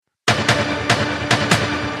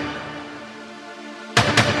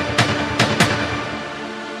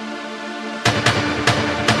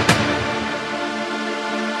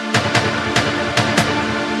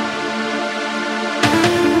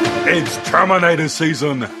It's Terminator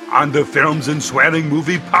season on the Films and Swearing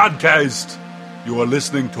Movie Podcast. You are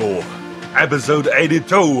listening to episode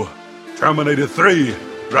 82, Terminator 3,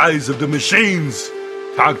 Rise of the Machines.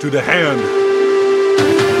 Talk to the hand.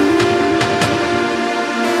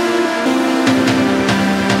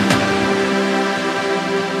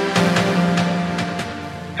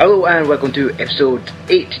 Hello and welcome to episode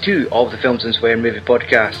 82 of the Films and Swearing Movie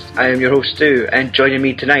Podcast. I am your host Stu, and joining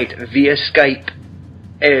me tonight via Skype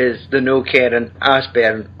is the no caring, ass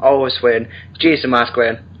bearing, always swearing, Jason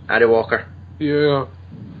Masquerin, Andy Walker. Yeah.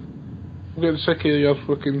 I'm getting sick of your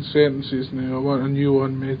fucking sentences now. I want a new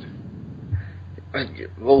one made.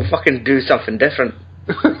 We'll fucking do something different.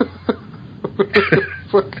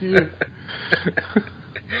 Fuck you.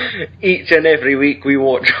 Each and every week we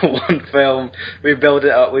watch one film, we build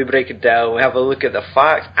it up, we break it down, we have a look at the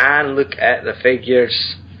facts and look at the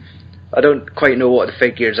figures. I don't quite know what the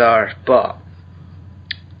figures are, but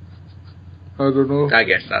I don't know. I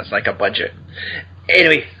guess that's like a budget.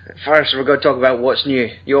 Anyway, first we're going to talk about what's new.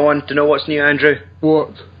 You want to know what's new, Andrew?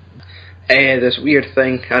 What? This weird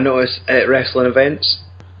thing I noticed at wrestling events.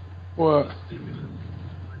 What?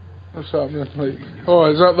 What's happening? Like,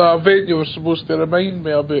 oh, is that event you were supposed to remind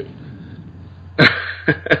me about?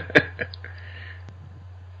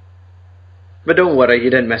 But don't worry,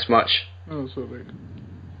 you didn't miss much. Oh, it's alright.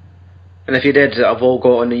 And if you did, I've all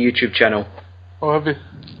got on the YouTube channel. Oh, have you?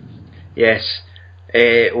 Yes.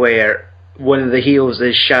 Where one of the heels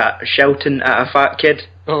is shouting at a fat kid.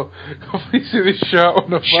 Oh, obviously they shot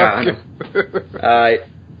on a fat kid.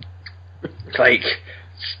 Like,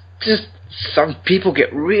 just some people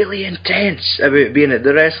get really intense about being at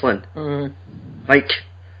the wrestling. Like,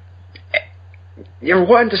 you're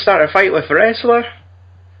wanting to start a fight with a wrestler?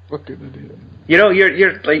 Fucking idiot. You know,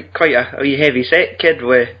 you're like quite a heavy set kid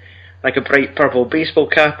with like a bright purple baseball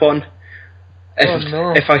cap on.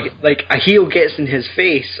 If a heel gets in his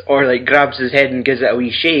face or like grabs his head and gives it a wee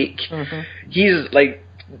shake, he's like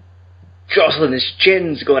jostling his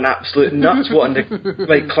chins, going absolute nuts, wanting to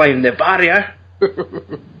like climb the barrier.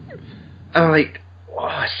 I'm like,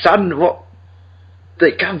 oh, son, what?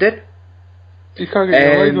 Like, calm down. You can't get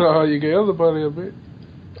your leg out how you get out of the barrier, mate.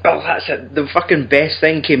 Oh, that's it. The fucking best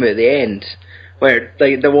thing came at the end, where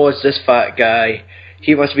like there was this fat guy.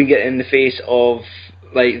 He must be getting in the face of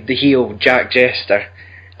like the heel Jack Jester,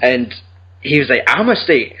 and he was like, "I'm a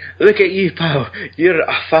state. Look at you, pal. You're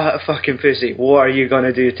a fat fucking pussy. What are you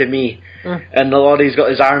gonna do to me?" And the Lordie's got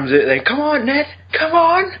his arms out there. Come on, Ned. Come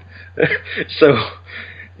on. So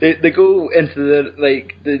they go into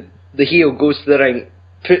the heel goes to the ring,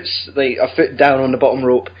 puts like a foot down on the bottom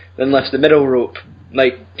rope, then lifts the middle rope,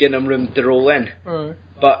 like giving him room to roll in.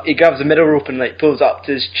 But he grabs the middle rope and like pulls up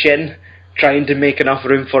to his chin, trying to make enough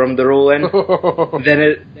room for him to roll in.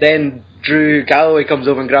 Then Drew Galloway comes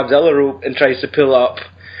over and grabs the other rope and tries to pull up,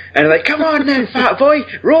 and like, come on then, fat boy,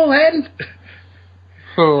 roll in.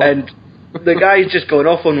 And the guy's just going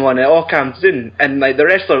off on one. It all comes in, and like the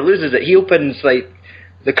wrestler loses it. He opens like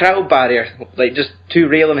the crowd barrier, like just two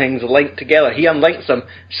railing things linked together. He unlinks them,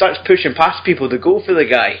 starts pushing past people to go for the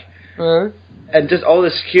guy, and just all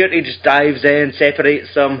the security just dives in,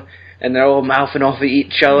 separates them, and they're all mouthing off at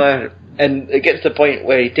each other. And it gets to the point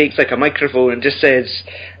where he takes like a microphone and just says,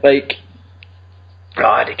 like,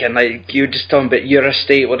 God, again, like, you just talking about you're a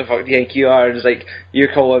state, what the fuck do you think you are? And it's like,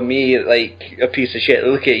 you're calling me, like, a piece of shit.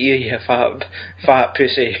 Look at you, you fat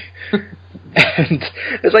pussy. And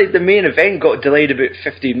it's like the main event got delayed about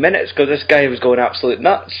 15 minutes because this guy was going absolute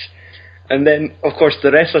nuts. And then, of course,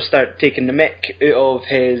 the wrestlers start taking the mick out of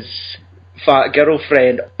his fat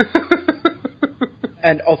girlfriend.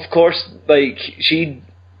 And, of course, like,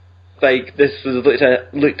 this was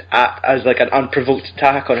looked at as like an unprovoked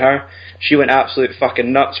attack on her. She went absolute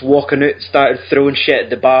fucking nuts, walking out, started throwing shit at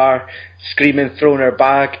the bar, screaming, throwing her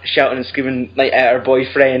bag, shouting and screaming like at her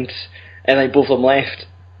boyfriend, and like both of them left.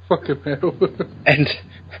 Fucking hell. And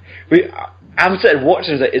I'm sitting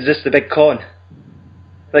watching, like, is this the big con?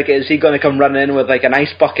 Like, is he going to come running in with like an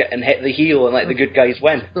ice bucket and hit the heel and like the good guys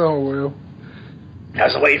win? Oh well. I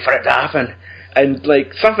was waiting for it to happen, and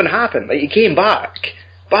like something happened. Like he came back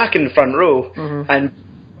in the front row, and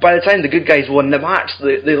by the time the good guys won the match,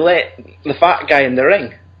 they let the fat guy in the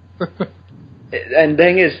ring. And the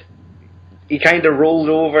thing is, he kind of rolled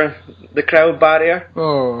over the crowd barrier.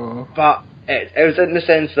 Oh. But it was in the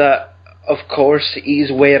sense that, of course, he's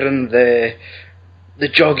wearing the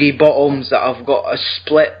joggy bottoms that have got a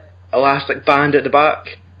split elastic band at the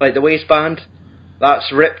back, like the waistband.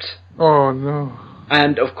 That's ripped. Oh no.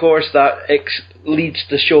 And of course that leads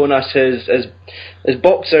to showing us his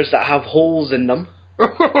boxers that have holes in them.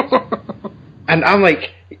 And I'm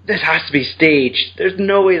like, this has to be staged. There's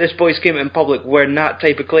no way this boy's came out in public wearing that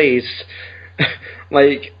type of clothes.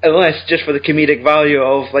 Like, unless just for the comedic value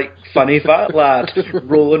of, like, funny fat lad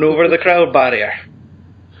rolling over the crowd barrier.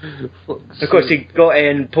 Of course, he got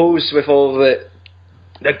in, posed with all the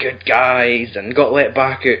good guys, and got let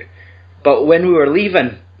back out. But when we were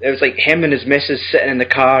leaving, it was like him and his missus sitting in the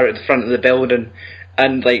car at the front of the building,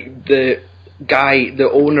 and like the guy, the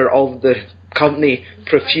owner of the company,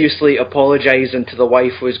 profusely apologising to the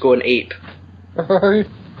wife who was going ape.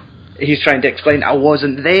 He's trying to explain, I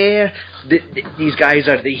wasn't there, these guys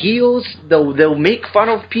are the heels, they'll make fun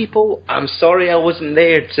of people, I'm sorry I wasn't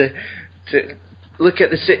there to look at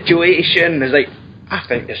the situation. It's like, I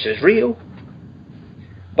think this is real.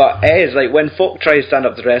 But it is, like, when folk try to stand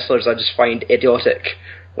up to wrestlers, I just find idiotic.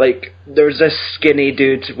 Like, there's this skinny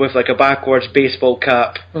dude with, like, a backwards baseball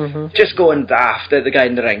cap, just going daft at the guy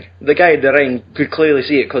in the ring. The guy in the ring could clearly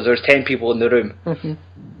see it because there's 10 people in the room.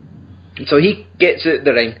 And so he gets out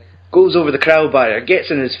the ring, goes over the crowd barrier, gets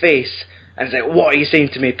in his face, and is like, what are you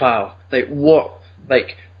saying to me, pal? What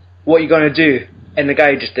are you going to do? And the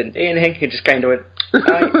guy just didn't say anything, he just kind of went,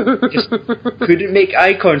 aye. Just couldn't make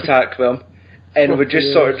eye contact with him. And we're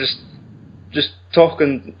just sort of just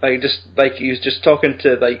talking, like he was just talking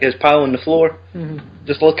to like his pal on the floor,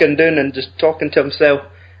 just looking down and just talking to himself.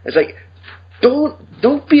 It's like,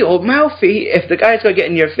 don't be all mouthy if the guy's gonna get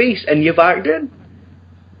in your face and you've acted.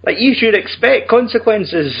 Like, you should expect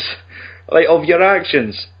consequences, like, of your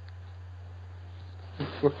actions.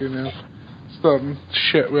 Fucking hell. Starting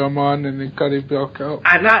shit with a man and then can't back up.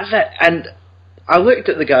 And that's it. And I looked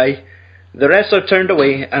at the guy. The wrestler turned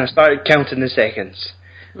away, and I started counting the seconds.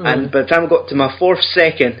 And by the time I got to my 4th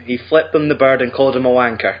second, he flipped him the bird and called him a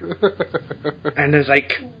wanker. And I was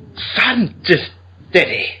like, son, just did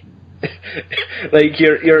he? Like,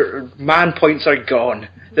 your man points are gone.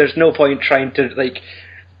 There's no point trying to, like,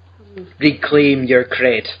 reclaim your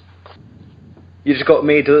cred. You just got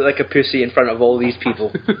made to look like a pussy in front of all these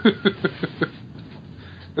people.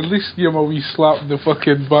 At least give him a wee slap in the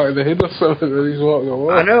fucking back of the head or something when he's walking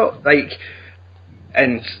away. I know, like,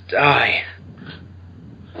 and, aye.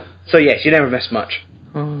 So yes, you never miss much.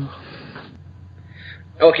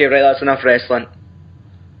 Okay, right, that's enough wrestling.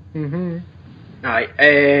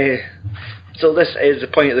 Aye, so this is the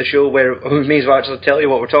point of the show where we may as well actually tell you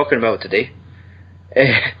what we're talking about today.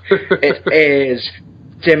 It is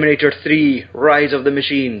Terminator 3, Rise of the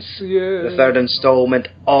Machines. Yeah. The 3rd installment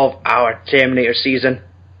of our Terminator season.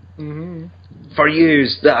 For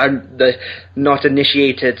yous that are not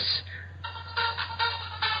initiated,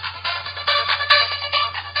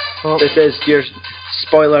 this is your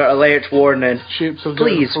spoiler alert warning.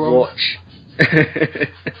 Please watch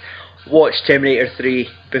watch Terminator 3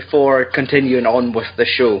 before continuing on with the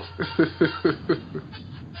show.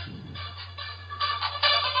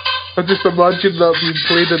 I just imagine that being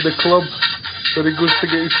played in the club where he goes to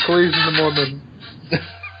get his clothes in the morning.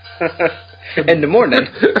 In the morning?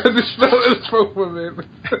 At the start of the film, mate.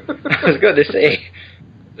 I was going to say,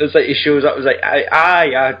 it's like he shows up, it's like,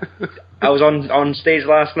 I was on stage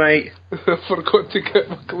last night. I forgot to get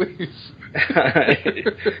my clothes.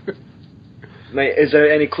 Mate, is there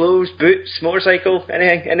any clothes, boots, motorcycle,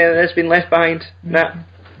 anything that's been left behind? Nah?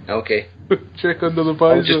 Okay. Check under the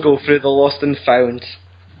visor. I'll just go through the lost and found.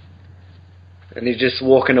 And he's just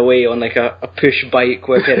walking away on like a push bike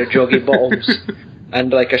with a pair of joggy bottoms and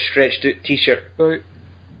like a stretched out t-shirt. Right.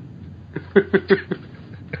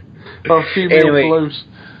 Our female blouse.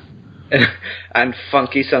 And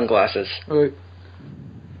funky sunglasses. Right.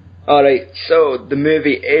 Alright, so the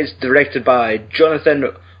movie is directed by Jonathan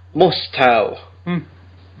Mostow.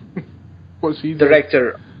 What's he doing?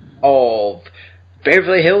 Director of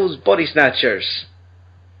Beverly Hills Body Snatchers.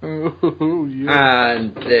 Oh, yeah.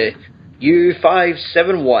 And the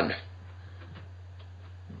U-571.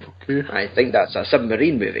 Okay. I think that's a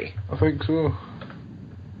submarine movie. I think so.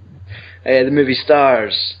 The movie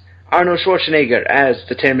stars Arnold Schwarzenegger as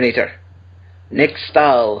the Terminator, Nick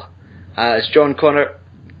Stahl as John Connor,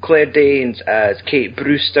 Claire Danes as Kate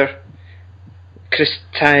Brewster,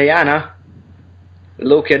 Christiana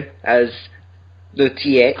Loken as the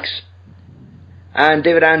TX, and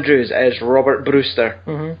David Andrews as Robert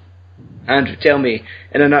Brewster. Andrew, tell me,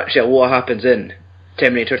 in a nutshell, what happens in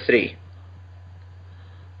Terminator 3?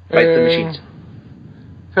 Fight the machines.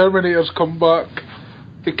 Terminators come back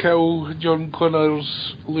to kill John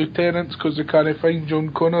Connor's lieutenants because they can't find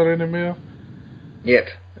John Connor anymore. Yep.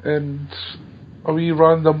 And a wee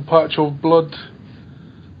random patch of blood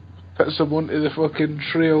puts them onto the fucking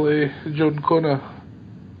trail of John Connor.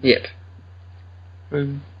 Yep.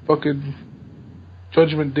 And fucking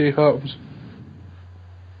Judgment Day happens.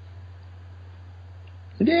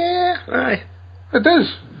 Yeah, aye. It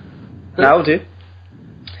is. That'll do.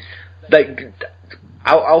 Like,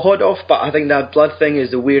 I'll hold off, but I think that blood thing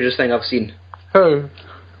is the weirdest thing I've seen. How?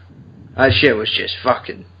 That shit was just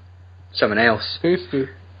fucking something else. Tasty.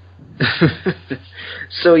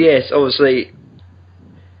 So yes, obviously,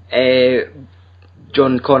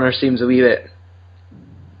 John Connor seems a wee bit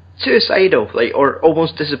suicidal, like, or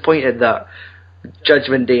almost disappointed that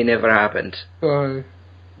Judgment Day never happened. Aye.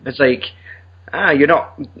 It's like, you're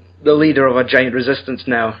not the leader of a giant resistance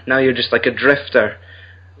now. Now you're just like a drifter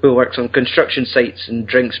who works on construction sites and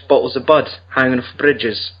drinks bottles of bud hanging off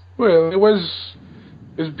bridges. Well,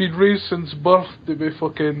 it's been raised since birth to be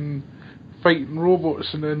fucking fighting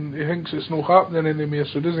robots, and then he thinks it's not happening anymore,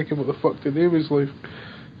 so he doesn't care what the fuck to do with his life.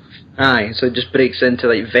 Aye, so it just breaks into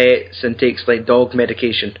like vets and takes like dog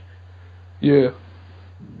medication. Yeah.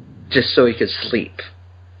 Just so he could sleep.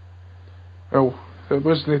 Well, it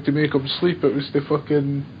wasn't to make him sleep, it was to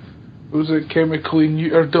fucking... Was it chemically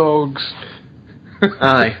neuter dogs?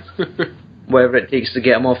 Aye. Whatever it takes to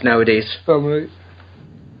get him off nowadays. I'm right.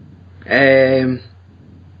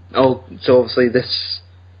 So obviously this...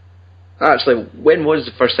 Actually, when was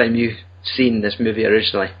the first time you seen this movie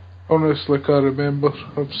originally? Honestly, can't remember.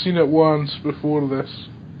 I've seen it once before this.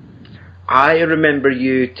 I remember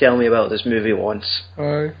you telling me about this movie once.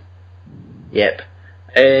 Aye. Yep.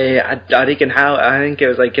 I reckon I think it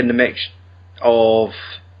was like in the mix of...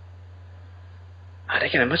 I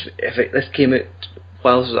reckon it must be... This came out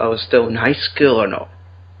whilst I was still in high school or not.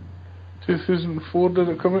 2004 did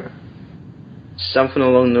it come out? Something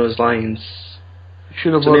along those lines. You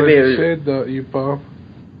should have So maybe already said that, you pal.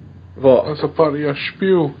 What? That's a part of your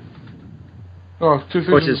spiel. Oh,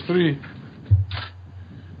 2003.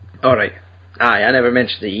 Alright. Aye, I never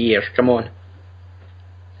mentioned the year. Come on.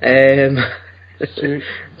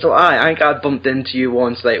 So I think I bumped into you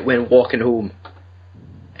once, like, when walking home.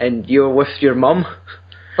 And you were with your mum.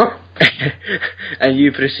 Oh. And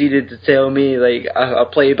you proceeded to tell me, like, a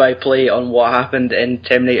play-by-play on what happened in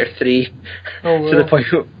Terminator 3. Oh, well. To the point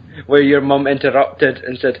where your mum interrupted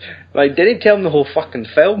and said, like, did he tell him the whole fucking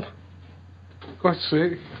film? God's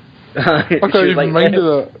sake. I I can't even mind of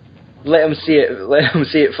that. Let him see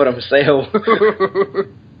it for himself.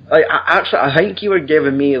 Like, I think you were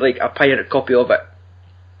giving me, like, a pirate copy of it.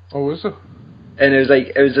 Oh, was it? And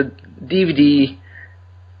it was a DVD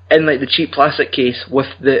in, like, the cheap plastic case with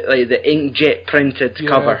the inkjet printed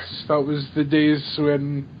cover. Yes, that was the days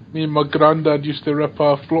when me and my granddad used to rip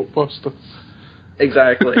off Blockbuster.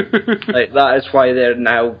 Exactly. Like, that is why they're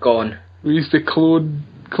now gone. We used to clone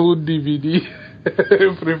DVD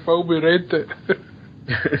every film we rented.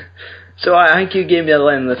 So I think you gave me a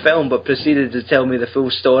line in the film, but proceeded to tell me the full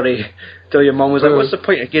story. Till your mum was like, "What's the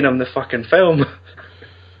point of giving him the fucking film?"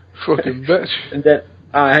 Fucking bitch. And then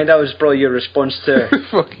I think that was probably your response to.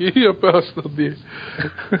 Fuck you bastard, you.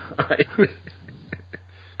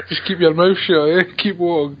 Just keep your mouth shut, eh? Keep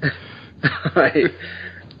walking. Right.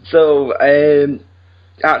 So,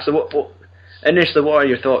 so what initially, what are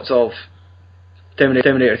your thoughts of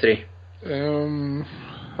Terminator 3?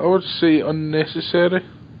 I would say unnecessary.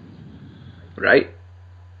 Right.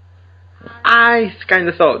 I kind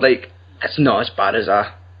of thought, like, it's not as bad as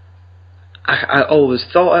I always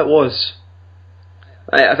thought it was.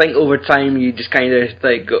 I think over time you just kind of,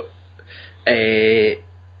 like, go,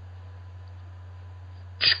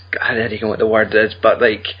 just, I don't know what the word is, but,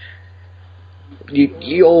 like,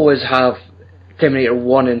 you always have Terminator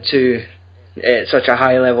 1 and 2 at such a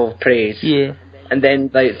high level of praise. Yeah. And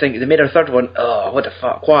then, like, think they made a third one. Oh, what the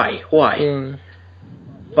fuck? Why?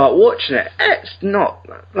 But watching it, it's not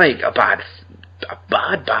like a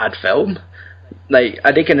bad film. Like,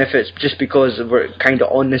 I reckon if it's just because we're kind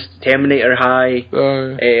of on this Terminator high,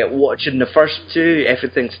 watching the first two,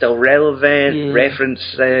 everything's still relevant,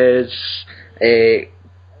 references,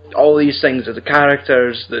 all these things of the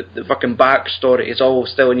characters, the fucking backstory is all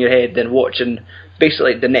still in your head. Then watching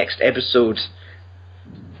basically the next episode.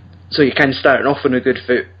 So you're kind of starting off on a good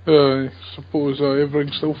foot. I suppose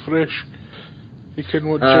everything's still fresh. You can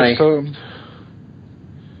what just happened.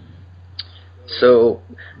 So,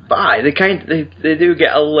 but they do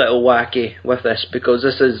get a little wacky with this, because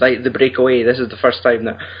this is like the breakaway. This is the first time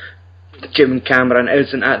that Jim Cameron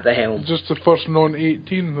isn't at the helm. Just the first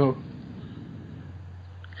non-18 though.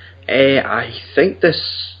 I think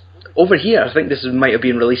this over here. I think this might have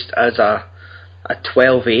been released as a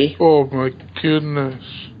 12A. Oh my goodness.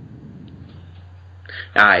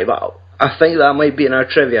 Aye, but I think that might be in our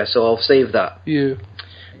trivia, so I'll save that. Yeah.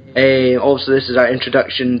 Also, this is our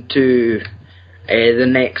introduction to the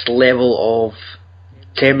next level of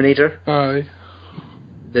Terminator. Aye.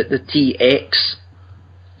 The TX.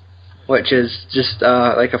 which is just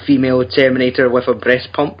like a female Terminator with a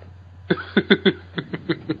breast pump.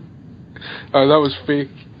 Oh, that was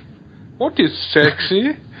fake. What is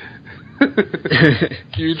sexy?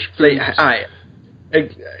 Huge Like, face.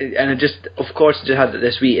 and it just, of course, it just had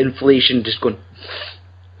this wee inflation just going.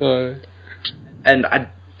 And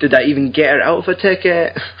did I even get her out of a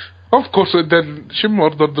ticket? Of course it didn't. She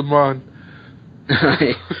murdered the man.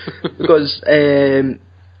 Because,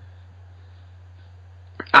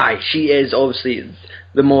 she is obviously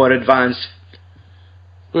the more advanced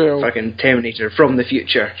fucking Terminator from the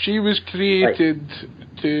future. She was created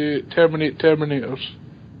to terminate Terminators.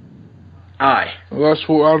 Aye. Well, that's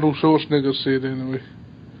what Arnold Schwarzenegger said anyway.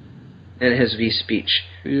 In his wee speech.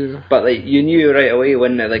 Yeah. But like you knew right away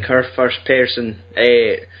when like her first person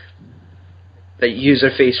like user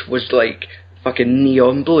face was like fucking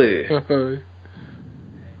neon blue.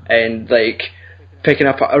 And like picking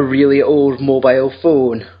up a really old mobile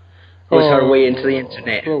phone was her way into the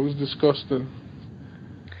internet. That was disgusting.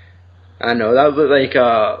 I know, that looked like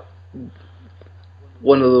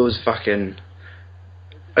one of those fucking...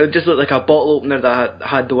 It just looked like a bottle opener that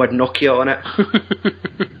had the word Nokia on it.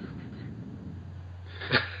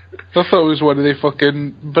 I thought it was one of the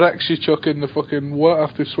fucking bricks you chuck in the fucking water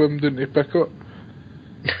to swim down to pick up.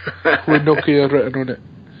 With Nokia written on it.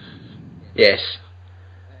 Yes.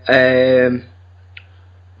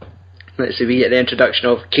 Let's see, we get the introduction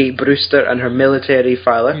of Kate Brewster and her military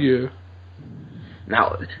father. Yeah.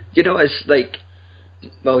 Now, you know, it's like,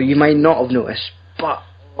 well, you might not have noticed, but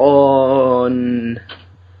on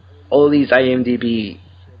all these IMDb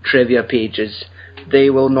trivia pages, they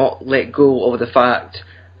will not let go of the fact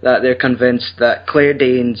that they're convinced that Claire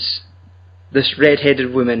Danes, this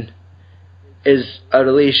red-headed woman, is a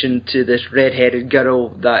relation to this red-headed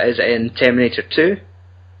girl that is in Terminator 2,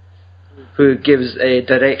 who gives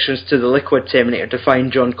directions to the Liquid Terminator to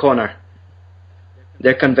find John Connor.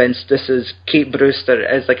 They're convinced this is Kate Brewster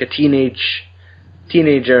as like a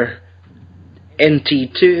teenager in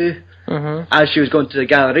T2, as she was going to the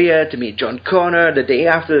Galleria to meet John Connor the day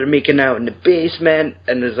after they're making out in the basement,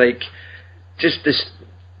 and there's like just this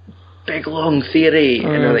big long theory.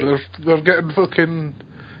 And they're getting fucking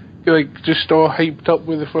like just all hyped up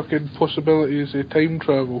with the fucking possibilities of time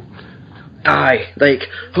travel. Aye, like,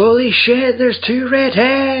 holy shit, there's 2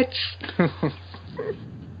 redheads!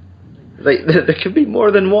 Like, there could be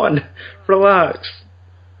more than one. Relax.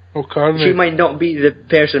 Oh, can She might not be the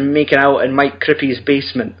person making out in Mike Kripke's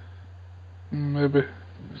basement. Maybe.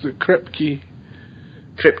 Is it Kripke?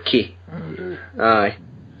 Kripke. Aye.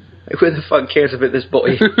 Like, who the fuck cares about this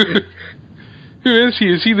boy? Who is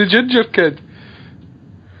he? Is he the ginger kid?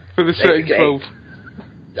 For the second film?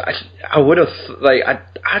 I would have, like, I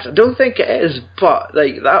don't think it is, but,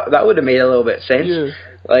 like, that would have made a little bit of sense. Yeah.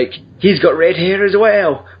 Like, he's got red hair as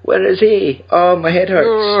well. Where is he? Oh, my head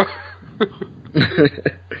hurts.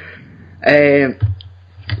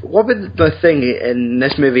 What was the thing in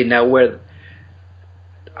this movie now where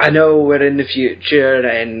I know we're in the future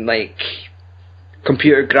and, like,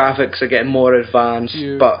 computer graphics are getting more advanced,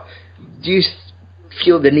 but do you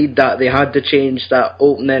feel the need that they had to change that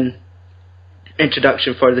opening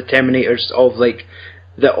introduction for the Terminators of, like,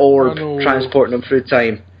 the orb transporting them through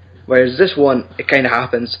time? Whereas this one, it kind of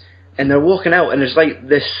happens, and they're walking out, and there's like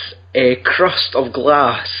this crust of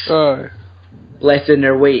glass left in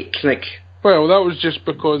their wake. Like, well, that was just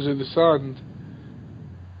because of the sand.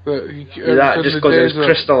 That just because it was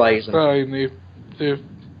crystallising. Right, and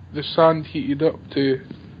the sand heated up to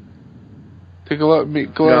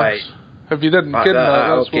make glass. Right. If you didn't get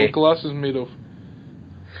that's what glass is made of.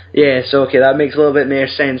 Yeah, so okay, that makes a little bit more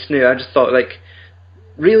sense now. I just thought, like,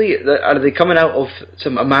 really, are they coming out of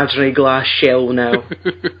some imaginary glass shell now?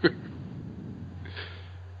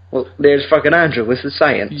 Well, there's fucking Andrew with the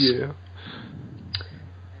science. Yeah.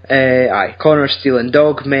 Aye, Connor's stealing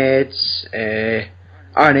dog meds.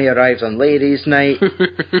 Arnie arrives on ladies' night.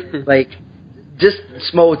 Like, just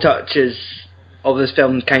small touches of this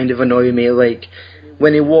film kind of annoy me. Like,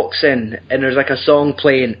 when he walks in and there's like a song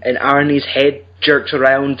playing and Arnie's head jerks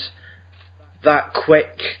around that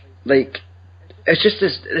quick, like, it's just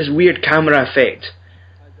this weird camera effect,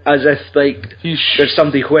 as if like there's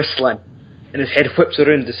somebody whistling and his head whips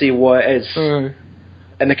around to see what it is,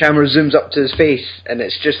 and the camera zooms up to his face and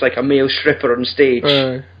it's just like a male stripper on stage,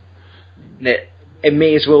 and it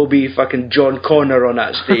may as well be fucking John Connor on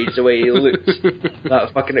that stage the way he looks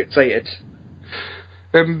that fucking excited.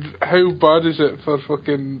 And how bad is it for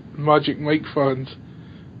fucking Magic Mike fans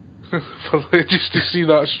for just to see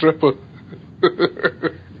that stripper?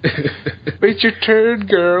 It's your turn,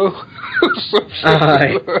 girl.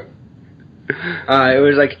 Aye. It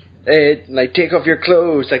was like, like, take off your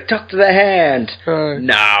clothes, like, tuck to the hand.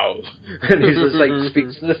 Now. And he's just, like,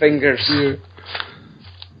 speaks to the fingers.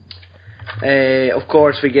 Yeah. Of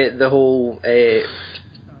course, we get the whole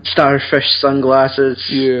starfish sunglasses.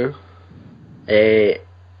 Yeah.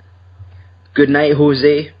 Good night,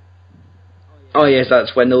 Jose. Oh yes,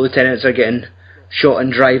 that's when the lieutenants are getting shot in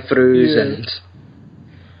drive-thrus, and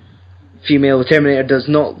female Terminator does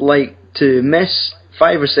not like to miss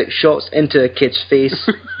 5 or 6 shots into a kid's face.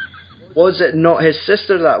 Was it not his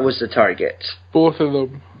sister that was the target? Both of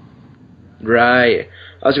them. Right.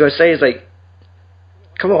 I was going to say, it's like,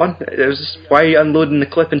 come on, why are you unloading the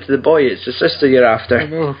clip into the boy? It's the sister you're after. I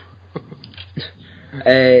know.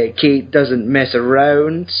 Kate doesn't mess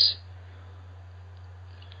around.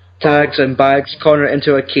 Tags and bags Connor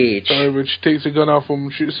into a cage. When she takes a gun off him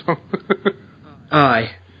and shoots him.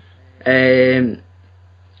 Aye.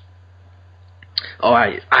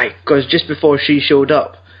 Because just before she showed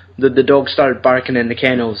up, the dog started barking in the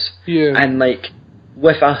kennels. Yeah. And, like,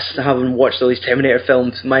 with us having watched all these Terminator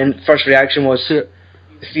films, my first reaction was, the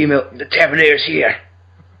Terminator's here.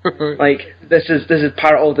 Like, this is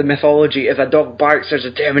part of the mythology. If a dog barks, there's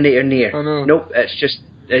a Terminator near. I know. Nope, it's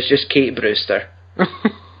just Kate Brewster.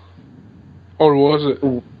 Or was it?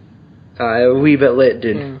 A wee bit late,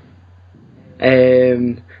 dude.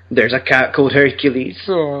 There's a cat called Hercules.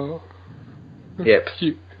 Oh. Yep.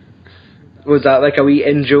 Cute. Was that like a wee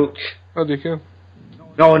in-joke? Oh, do you care?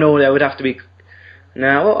 No, that would have to be...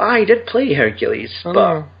 Nah, well, I did play Hercules, I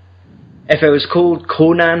but know. if it was called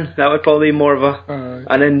Conan, that would probably be more of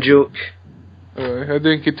an in-joke. I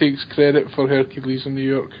think he takes credit for Hercules in New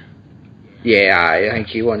York. Yeah, I think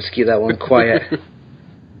he wants to keep that one quiet.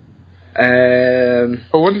 I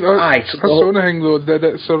wonder, that's the only thing though, did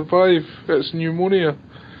it survive its pneumonia?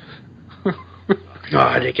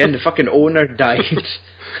 Again, the fucking owner died.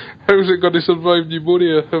 How's it going to survive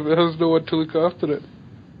pneumonia if it has no one to look after it?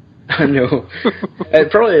 I know.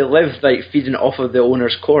 It probably lived, like, feeding off of the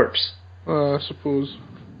owner's corpse. I suppose.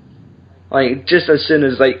 Like, just as soon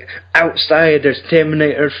as, like, outside there's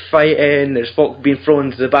Terminators fighting, there's folk being thrown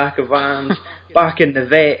into the back of vans, back in the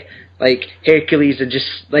vet, like, Hercules are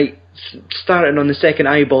just, like, starting on the second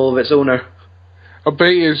eyeball of its owner. I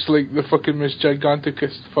bet it's like the fucking most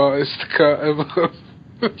giganticest, fattest cat ever.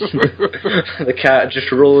 The cat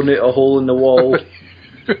just rolling out a hole in the wall.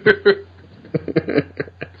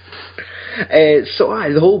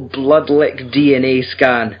 The whole blood-lick DNA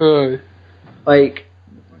scan. Like,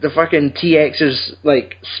 the fucking TX is,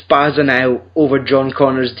 like, spazzing out over John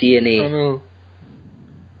Connor's DNA. I know.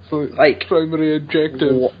 Like, primary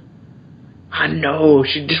objective. I know,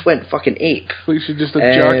 she just went fucking ape. Like she just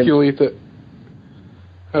ejaculated.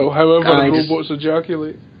 However robots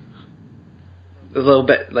ejaculate. A little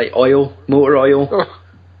bit, like, oil, motor oil.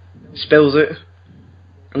 Spills it,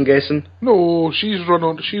 I'm guessing. No, she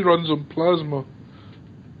runs on plasma.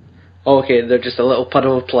 Okay, they're just a little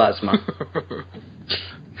puddle of plasma.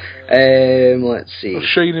 Let's see.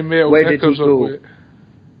 Shiny metal. Where did he go?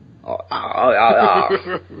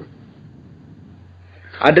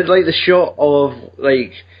 I did like the shot of,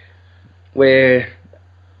 like, where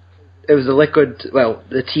it was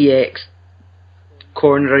the TX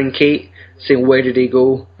cornering Kate, saying, where did he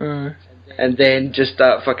go? And then just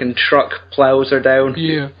that fucking truck plows her down.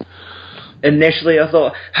 Yeah. Initially I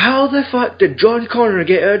thought, how the fuck did John Connor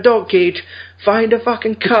get out of a dog cage, find a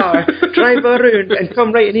fucking car, drive around, and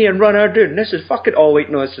come right in here and run her down? This is fucking... Oh wait,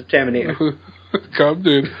 no, it's the Terminator. Calm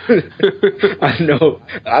down. I know.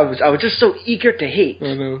 I was just so eager to hate.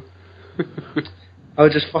 I know. I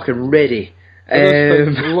was just fucking ready. A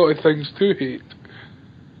lot of things to hate.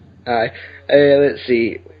 Aye. Let's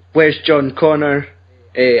see. Where's John Connor?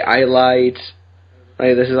 I lied.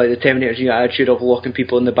 Like, this is like the Terminator's new attitude of locking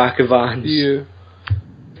people in the back of vans. Yeah.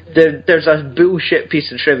 There's a bullshit piece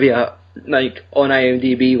of trivia, like, on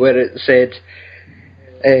IMDb where it said,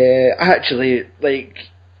 actually, like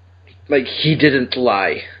he didn't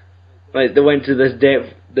lie. Like, they went to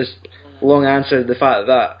this long answer to the fact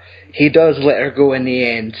that he does let her go in the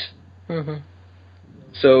end.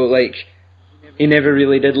 So, like, he never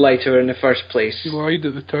really did lie to her in the first place. He lied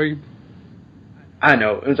at the time. I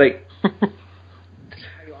know. It was like...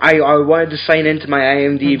 I wanted to sign into my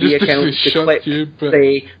IMDb account to click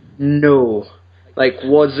say no. Like,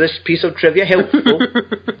 was this piece of trivia helpful?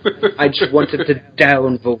 I just wanted to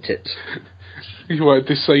downvote it. You wanted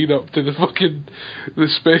to sign up to the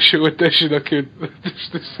special edition account.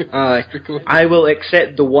 I will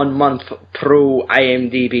accept the 1 month pro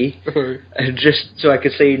IMDb, just so I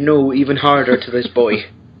could say no even harder to this boy.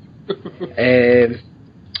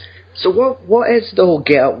 So what is the whole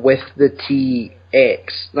get up with the TX?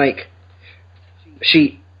 Like,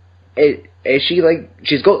 she is she like,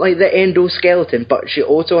 she's got like the endoskeleton, but she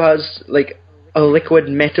also has like a liquid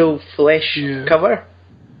metal flesh cover?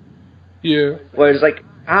 Yeah. Whereas like,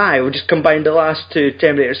 we just combined the last two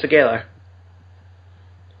Terminators together.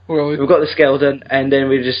 Well, we've got the skeleton, and then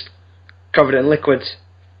we just covered it in liquid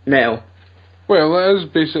metal. Well, that is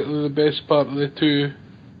basically the best part of the two.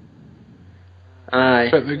 Aye,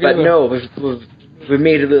 fit together. but no, we've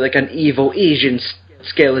made it look like an evil Asian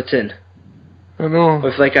skeleton. I know.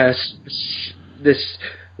 With like this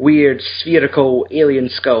weird spherical alien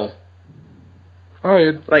skull.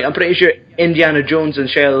 Aye. Like, I'm pretty sure Indiana Jones and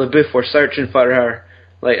Shia LaBeouf were searching for her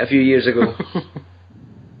like a few years ago.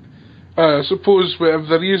 I suppose if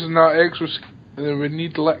they're using that exoskeleton, they would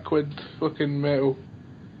need liquid fucking metal.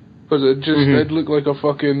 Because it'd look like a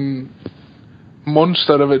fucking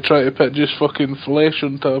monster if it tried to put just fucking flesh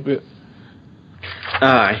on top of it.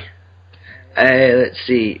 Aye. Let's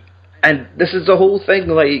see. And this is the whole thing,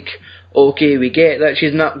 like, okay, we get that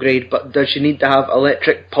she's an upgrade, but does she need to have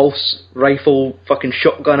electric pulse rifle fucking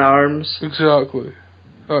shotgun arms? Exactly.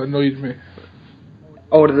 That annoyed me.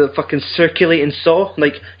 Or the fucking circulating saw?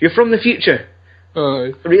 Like, you're from the future.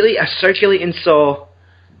 Aye. Really? A circulating saw?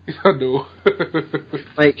 I know.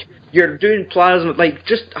 Like, you're doing plasma, like,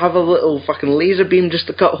 just have a little fucking laser beam just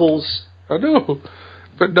to cut holes. I know.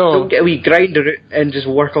 But no. Don't get a wee grinder out and just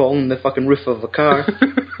work along the fucking roof of a car.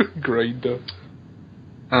 Grinder.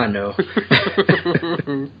 I know.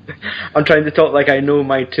 I'm trying to talk like I know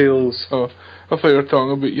my tools. Oh, I thought you were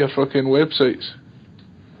talking about your fucking websites.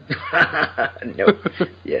 No.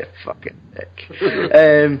 Yeah, fucking dick.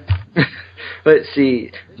 Let's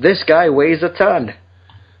see. This guy weighs a ton.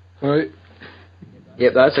 Right.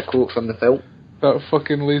 Yep, that's a quote from the film. That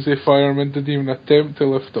fucking lazy fireman didn't even attempt to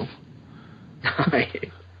lift him.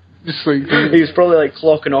 Just like... He was probably like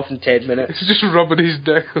clocking off in 10 minutes. He's just rubbing his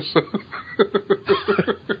dick or something.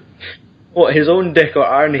 What, his own dick or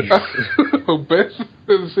Arnie's? Oh, both at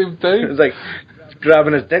the same time? It was like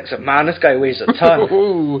grabbing his dick, so man, this guy weighs a ton.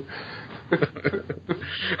 Oh.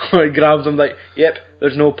 He grabs him like, yep,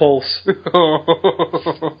 there's no pulse.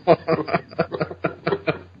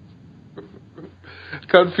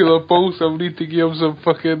 Can't feel a pulse, I need to give him some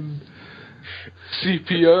fucking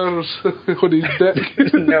CPRs on his dick.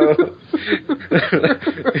 No.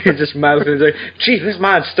 He just mouths and he's like, gee, this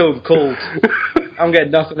man's stone cold. I'm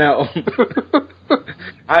getting nothing out of him.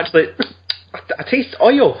 Actually, I taste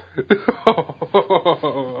oil.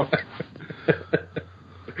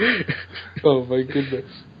 Oh my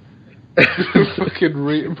goodness. Fucking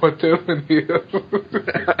rating my Terminator.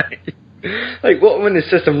 Like, what when the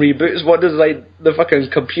system reboots, what does, like, the fucking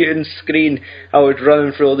computing screen, how it's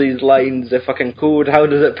running through all these lines, the fucking code, how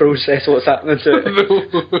does it process what's happening to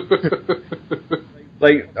it?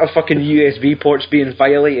 Like, a fucking USB port's being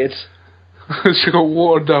violated. It's got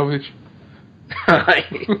water damage.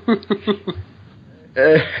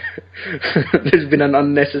 There's been an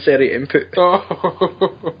unnecessary input.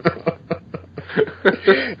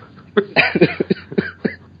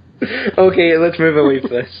 Okay, let's move away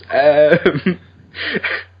from this.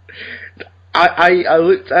 I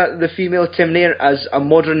looked at the female Terminator as a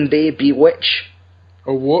modern day Bewitch.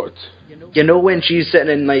 A what? You know when she's sitting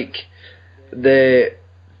in like the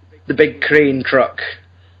big crane truck.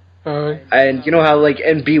 Aye. And you know how like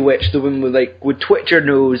in Bewitched the woman would twitch her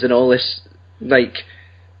nose and all this like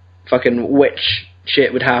fucking witch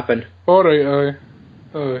shit would happen. Alright, aye.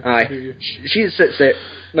 Aye. She sits there,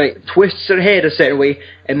 like, twists her head a certain way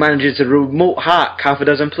and manages to remote hack half a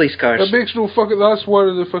dozen police cars. That makes no fucking... That's one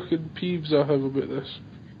of the fucking peeves I have about this.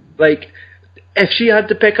 Like, if she had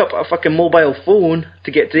to pick up a fucking mobile phone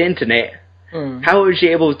to get to the internet, how was she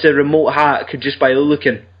able to remote hack just by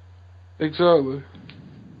looking? Exactly.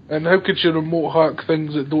 And how could she remote hack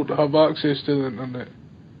things that don't have access to the internet?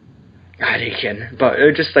 I reckon. But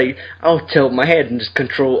they're just like, I'll tilt my head and just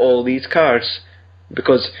control all these cars.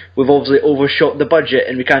 Because we've obviously overshot the budget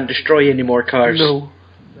and we can't destroy any more cars. No.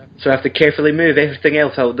 So I have to carefully move everything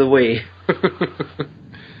else out of the way.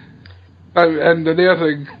 And the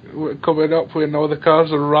other thing coming up when all the cars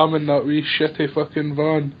are ramming that wee shitty fucking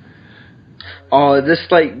van. Oh, this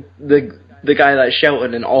like the guy that's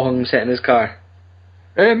shouting and Ohung sat in his car.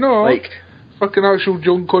 No. Like fucking actual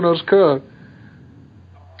John Connor's car.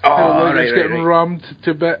 Oh, it's getting rammed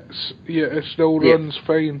to bits, yet it still runs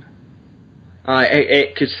fine.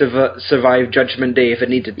 It could survive Judgment Day if it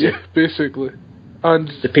needed to. Yeah, basically. And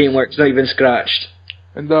the paintwork's not even scratched.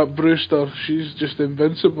 And that Brewster, she's just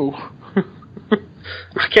invincible.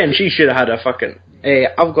 Ken, she should have had a fucking...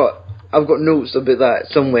 I've got notes about that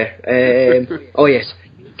somewhere. Oh yes,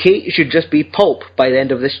 Kate should just be pulp by the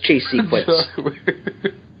end of this chase sequence. Exactly.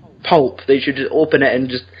 Pulp. They should just open it and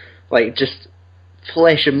just like just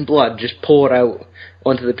flesh and blood just pour out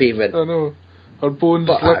onto the pavement. I know. Her bones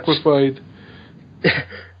But liquefied.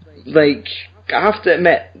 Like, I have to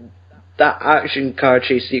admit, that action car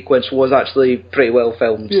chase sequence was actually pretty well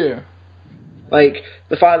filmed. Yeah. Like,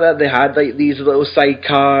 the fact that they had, like, these little side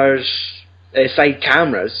cars, side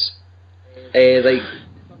cameras, like,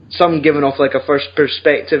 some giving off, like, a first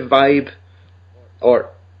perspective vibe,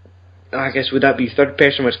 or, I guess, would that be third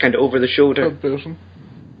person, where it's kind of over the shoulder? Third person.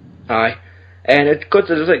 Aye. And it's good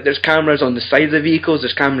that there's cameras on the side of the vehicles,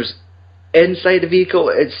 there's cameras inside the vehicle.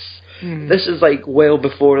 This is, like, well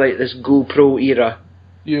before, like, this GoPro era.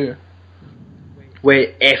 Yeah.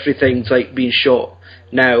 Where everything's, like, being shot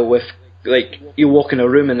now with, like, you walk in a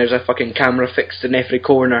room and there's a fucking camera fixed in every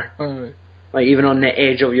corner. Aye. Like, even on the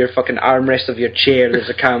edge of your fucking armrest of your chair, there's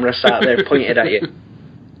a camera sat there pointed at you.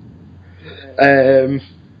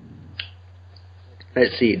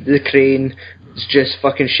 Let's see, the crane is just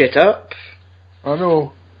fucking shit up. I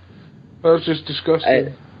know. That's just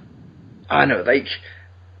disgusting. I know, like,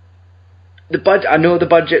 I know the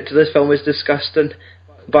budget to this film is disgusting,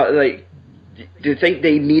 but, like, do you think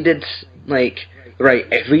they needed, like, right,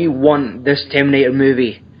 if we want this Terminator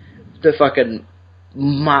movie to fucking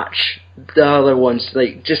match the other ones,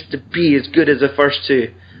 like, just to be as good as the first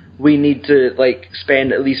two, we need to, like,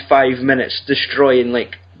 spend at least 5 minutes destroying,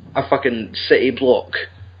 like, a fucking city block.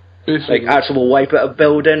 Basically. Like, actually, we'll wipe out a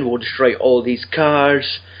building, we'll destroy all these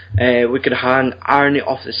cars, we could hang Arnie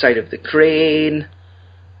off the side of the crane,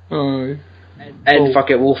 Aye. and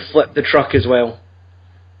fuck it, we'll flip the truck as well.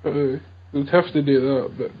 Aye. They'd have to do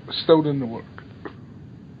that, but still didn't work.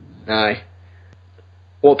 Aye.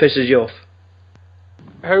 What pisses you off?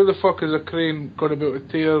 How the fuck is a crane going to be able to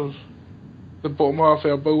tear the bottom half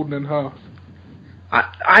of a building in half?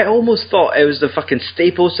 I almost thought it was the fucking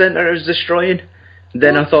Staples Center it was destroying.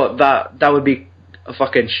 Then I thought that would be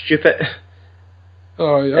fucking stupid.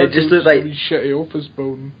 Aye, It just looked like a shitty office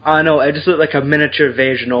building. I know, it just looked like a miniature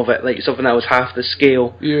version of it, like something that was half the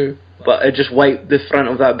scale. Yeah. But it just wiped the front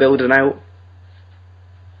of that building out.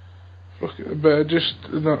 Fuck it, but it just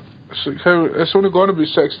it's like how it's only going to be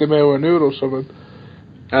 60 mile an hour or something.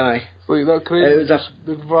 Aye. Like that crane, It was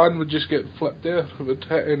the van would just get flipped there if it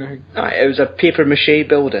hit anything. Aye, it was a paper mache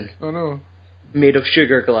building I know. made of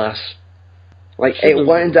sugar glass. Like, Sugar it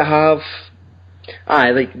wanted to have...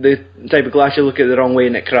 Aye, like the type of glass you look at the wrong way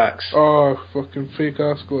and it cracks. Oh, fucking fake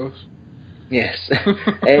ass glass. Yes.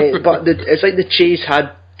 But it's like the chase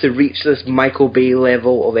had to reach this Michael Bay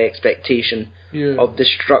level of expectation. Yeah. Of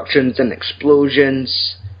destructions and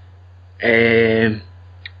explosions. The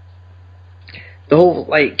whole,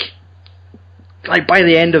 like by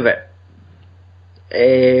the end of it,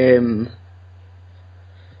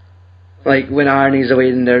 like when Arnie's away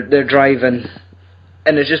and they're driving,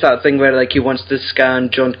 and it's just that thing where like he wants to scan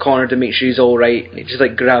John Connor to make sure he's alright, and he just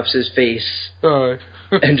like grabs his face Aye.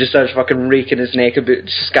 and just starts fucking raking his neck about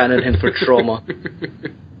scanning him for trauma.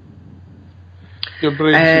 Your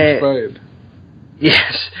brain's inspired.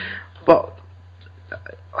 Yes, but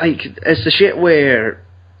like it's the shit where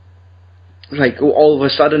like all of a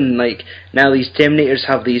sudden like now these Terminators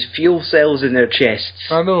have these fuel cells in their chests.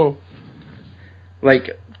 I know.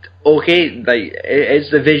 Like, okay, like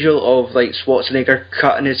it's the visual of like Schwarzenegger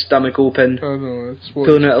cutting his stomach open, I know. It's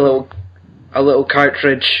pulling out a little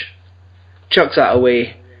cartridge, chucks that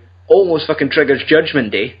away, almost fucking triggers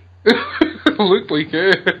Judgment Day. Looked like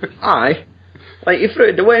it. Aye, like he threw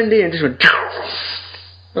it in the window and just went.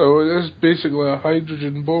 Oh, it is basically a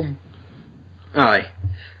hydrogen bomb. Aye,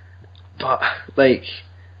 but like,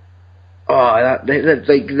 oh,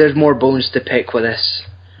 like there's more bones to pick with this.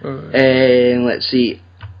 Let's see.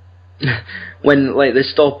 When like they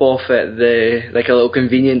stop off at the like a little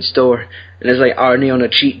convenience store, and there's like Arnie on a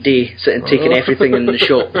cheat day sitting taking everything in the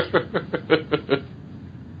shop,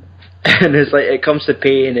 and it's like it comes to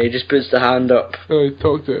pay, and he just puts the hand up. Oh, he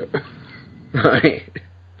talked it. Right.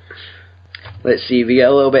 Let's see. We get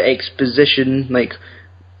a little bit exposition. Like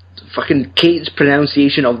fucking Kate's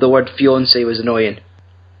pronunciation of the word fiance was annoying.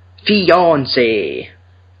 Fiance.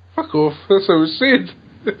 Fuck off. That's how it's said.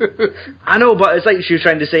 I know, but it's like she was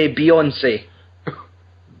trying to say Beyonce.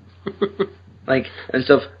 Like,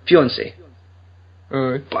 instead of fiance.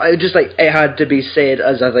 Aye. But it just like it had to be said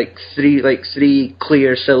as a three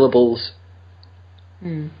clear syllables.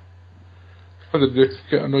 I didn't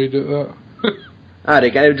get annoyed at that. I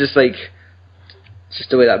think I was just like, it's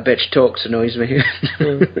just the way that bitch talks annoys me.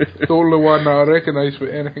 The only one that I recognise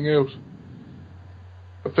with anything else.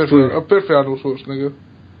 I prefer Arnold Schwarzenegger.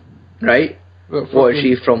 Right? That What is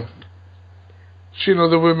she from? She know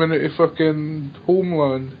the women at fucking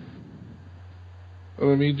Homeland. And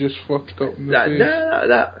then he just fucked up in the face.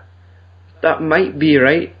 that might be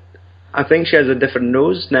right. I think she has a different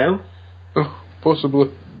nose now. Oh,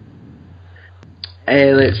 possibly.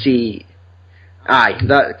 Let's see. Aye,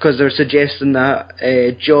 that because they're suggesting that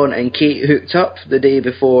John and Kate hooked up the day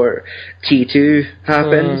before T2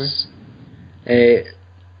 happens.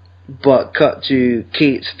 But cut to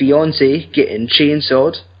Kate's fiance getting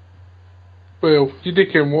chainsawed. Well, you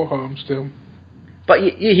did care what happens to him. But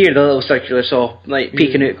you hear the little circular saw, like,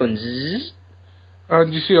 peeking out going zzz.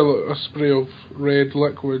 And you see a spray of red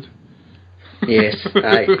liquid. Yes,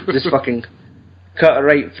 aye, just fucking cut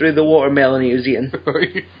right through the watermelon he was eating.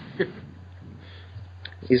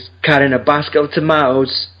 He's carrying a basket of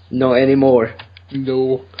tomatoes, not anymore.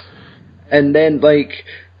 No. And then, like,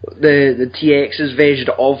 the TX's version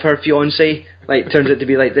of her fiance, like, turns out to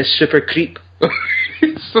be, like, this super creep.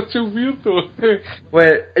 It's such a weirdo.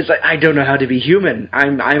 Where it's like, I don't know how to be human.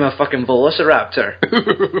 I'm a fucking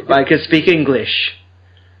velociraptor. I can speak English.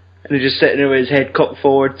 And he's just sitting there with his head cocked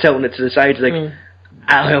forward, tilting it to the side, like,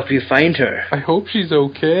 I'll help you find her. I hope she's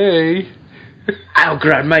okay. I'll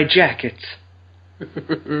grab my jacket.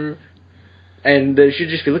 And she'd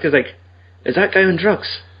just be looking like, is that guy on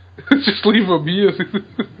drugs? Just leave him here.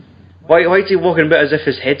 Why's he walking about as if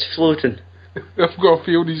his head's floating? I've got a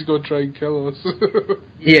feeling he's going to try and kill us.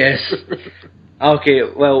 Yes. Okay,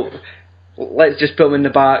 well, let's just put him in the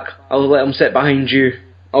back. I'll let him sit behind you.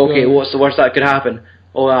 Okay, what's the worst that could happen?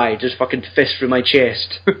 Oh, aye, just fucking fist through my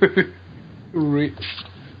chest. Right.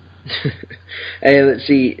 Let's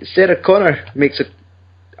see. Sarah Connor makes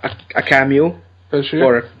a cameo. Does she?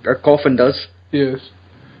 Or her coffin does. Yes.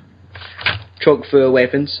 Chock full of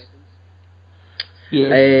weapons.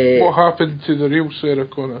 Yeah. What happened to the real Sarah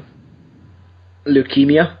Connor?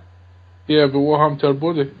 Leukemia. Yeah, but what happened to her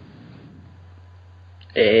body?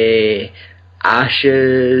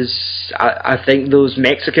 Ashes. I think those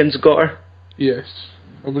Mexicans got her. Yes.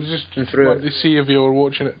 I was just wanting to see if you were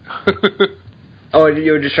watching it. Oh,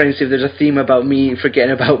 you were just trying to see if there's a theme about me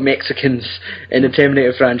forgetting about Mexicans in the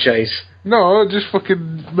Terminator franchise. No, just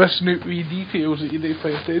fucking missing out wee details that you need to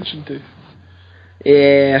pay attention to.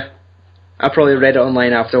 Yeah. I probably read it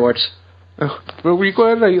online afterwards. Oh, well, we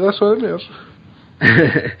got it right, that's what it matters.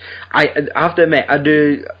 I have to admit, I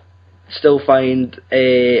do still find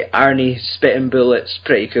Arnie spitting bullets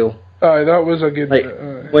pretty cool. Aye, that was a good... Like,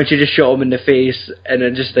 when she just shot him in the face, and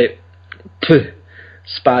then just like,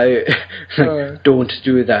 spat out. Don't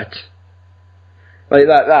do that. Like,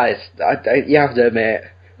 that is... you have to admit,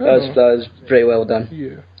 that was pretty well done.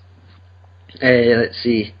 Yeah. Let's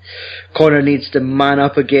see. Connor needs to man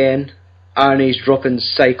up again. Arnie's dropping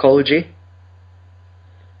psychology.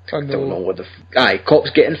 I don't know what the... Aye, cops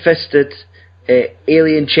getting fisted.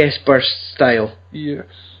 Alien chest burst style. Yes.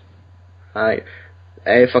 Aye.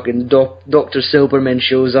 Fucking Dr. Silberman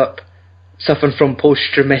shows up, suffering from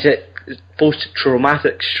post-traumatic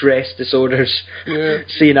stress disorders. Yeah.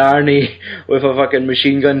 Seeing Arnie with a fucking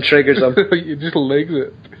machine gun triggers him. You just legs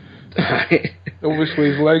it. Aye. Obviously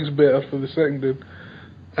his leg's better for the second dude.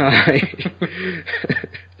 Aye.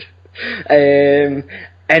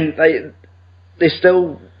 And like, they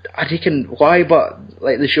still... I reckon why, but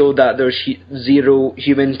like they showed that there's zero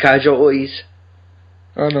human casualties.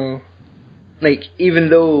 I know. Like, even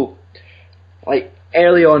though, like,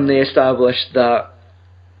 early on they established that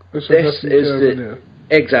this is the...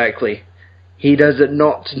 Exactly. He does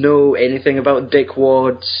not know anything about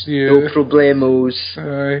dickwads, no problemos,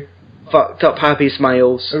 aye. Fucked up happy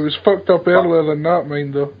smiles. It was fucked up earlier than that,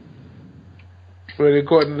 mind though. Where he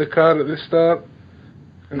got in the car at the start.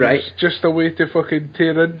 And right. It was just a way to fucking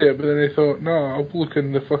tear into it, but then he thought, no, I'll look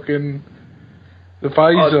in the fucking... the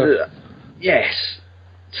visor. Yes.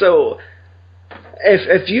 So...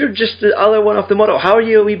 If you're just the other one off the model, how are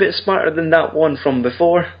you a wee bit smarter than that one from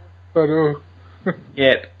before? I know.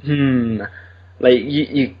 Yep. Like,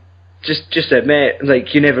 you just admit,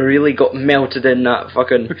 like, you never really got melted in that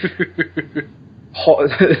fucking hot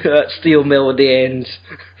that steel mill at the end.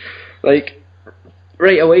 Like,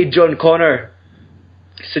 right away, John Connor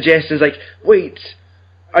suggests, like, wait,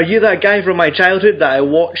 are you that guy from my childhood that I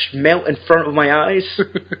watched melt in front of my eyes?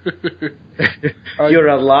 You're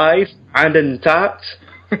alive and intact?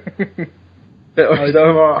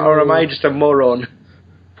 or am I just a moron?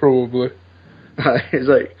 Probably. It's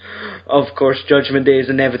like, of course, Judgment Day is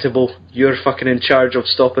inevitable. You're fucking in charge of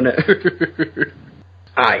stopping it.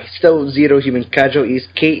 Aye, still zero human casualties.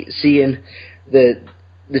 Kate seeing the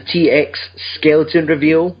TX skeleton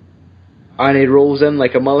reveal, and he rolls in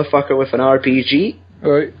like a motherfucker with an RPG.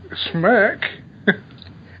 Right, smack.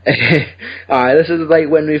 Aye, this is like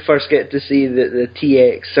when we first get to see the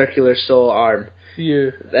TX circular saw arm. Yeah.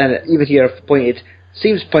 And even here I've pointed,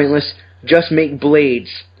 seems pointless, just make blades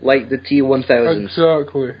like the T-1000s.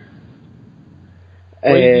 Exactly.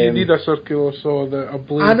 Why do you need a circular saw that a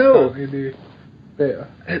blade I know. can't do better?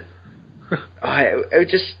 It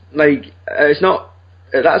just, like, it's not...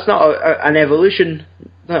 That's not an evolution.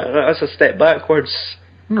 That's a step backwards.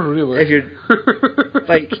 No, really. If you're...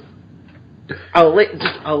 like... just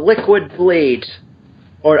a liquid blade.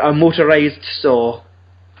 Or a motorised saw.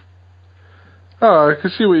 I can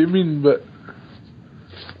see what you mean, but...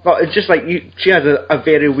 But it's just like, she has a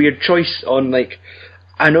very weird choice on, like...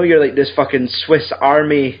 I know you're like this fucking Swiss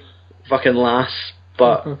Army fucking lass,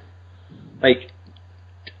 but... like...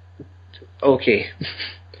 Okay.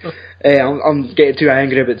 I'm getting too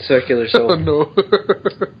angry about the circular saw. Oh no.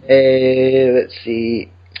 Let's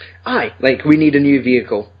see. Like, we need a new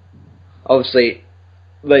vehicle. Obviously,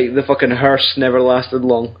 like, the fucking hearse never lasted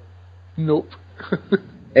long. Nope.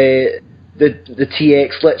 The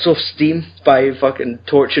TX lets off steam by fucking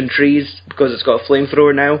torching trees because it's got a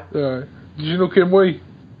flamethrower now. Did you know Kim Way?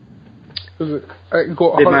 It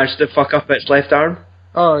got They managed to fuck up its left arm.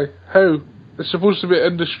 Aye. How? It's supposed to be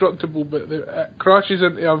indestructible, but it crashes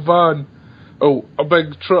into a van. Oh, a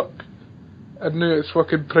big truck. And now its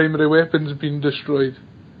fucking primary weapon's been destroyed.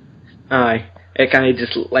 Aye. It kind of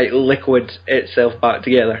just, like, liquids itself back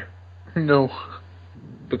together. No.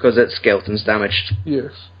 Because its skeleton's damaged.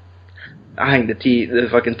 Yes. I think the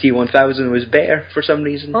fucking T-1000 was better for some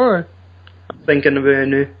reason. Aye. I'm thinking about it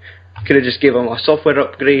now. Could have just gave him a software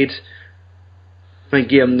upgrade. Like,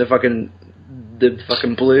 give him the fucking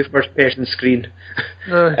blue first-person screen.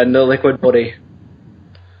 Aye. And the liquid body.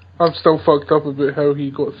 I'm still fucked up about how he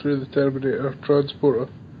got through the Terminator transporter.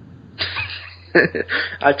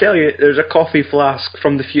 I tell you, there's a coffee flask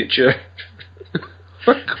from the future.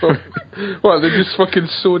 What, they just fucking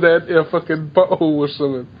sewed it into a fucking butthole or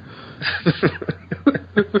something?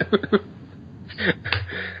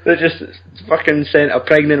 They just fucking sent a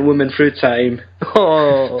pregnant woman through time.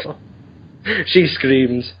 Oh. She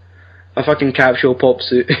screams. A fucking capsule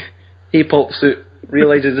pops out. He pops out,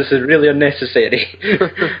 realises this is really unnecessary,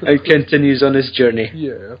 and continues on his journey.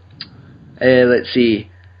 Yeah. Let's see.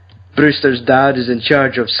 Brewster's dad is in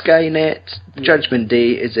charge of Skynet. Judgment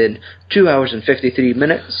Day is in 2 hours and 53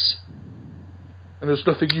 minutes. And there's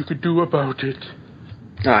nothing you could do about it.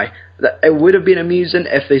 Aye. It would have been amusing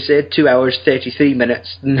if they said 2 hours 33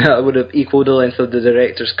 minutes. That would have equalled the length of the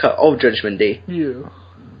director's cut of Judgment Day. Yeah.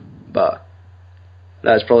 But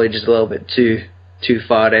that's probably just a little bit too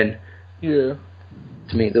far in. Yeah.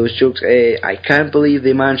 To make those jokes. I can't believe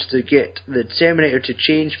they managed to get the Terminator to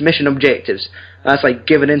change mission objectives. That's like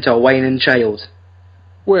giving in to a whining child.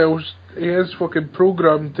 Well, he is fucking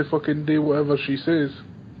programmed to fucking do whatever she says.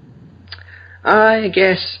 I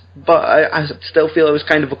guess, but I still feel it was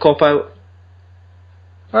kind of a cop-out.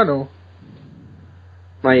 I know.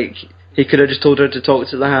 Like, he could have just told her to talk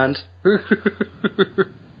to the hand.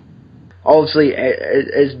 Obviously,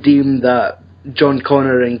 it's deemed that John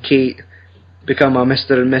Connor and Kate become a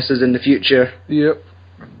Mr. and Mrs. in the future. Yep.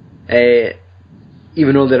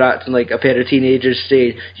 Even though they're acting like a pair of teenagers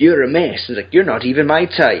saying, "You're a mess." It's like, "You're not even my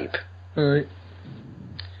type." Right.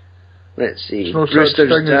 Let's see. There's no such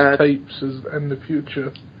thing as types as in the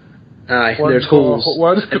future. Aye, there's holes.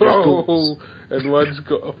 One's got a hole and one's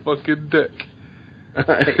got a fucking dick.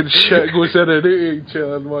 And shit goes in and out of each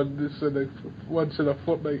other and once in a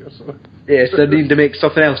fortnight or something. Yes, they need to make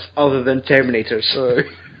something else other than Terminators. Aye.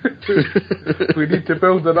 We need to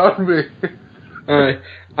build an army. Aye.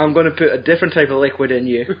 I'm going to put a different type of liquid in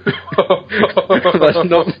you. That's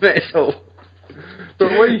not metal.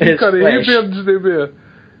 But why you It's can't flesh. burns they bear?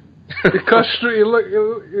 He castrated,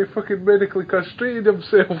 he fucking medically castrated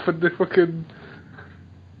himself in the fucking...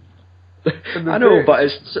 I know, but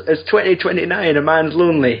it's 2029, a man's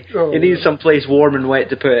lonely. Oh, he needs some place warm and wet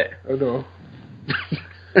to put it. I know.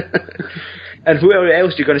 And who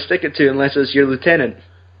else are you going to stick it to unless it's your lieutenant?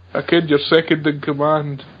 I kid, you're second in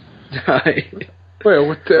command. Aye. Well,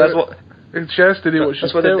 with, That's what... she has to do what she's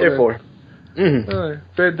That's what they're there for. Aye,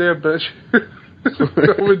 bed there, bitch.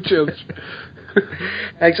 I'm in charge.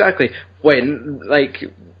 Exactly. When, like,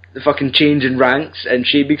 the fucking change in ranks and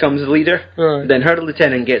she becomes the leader, Aye. then her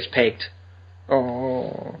lieutenant gets pegged.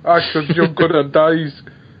 Oh, actually, John Connor dies.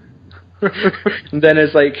 And then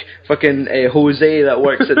it's like fucking Jose that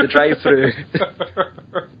works at the drive-thru.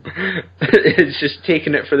 It's just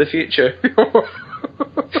taking it for the future.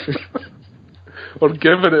 Or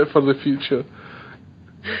giving it for the future.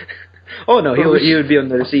 Oh no, he would be on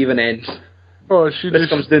the receiving end. Oh, This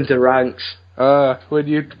comes down to ranks. When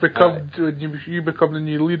you become when you become the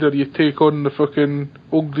new leader, you take on the fucking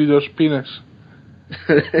old leader's penis.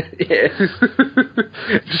 Yeah.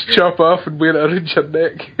 Just chop off and wear it around your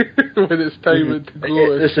neck when it's time to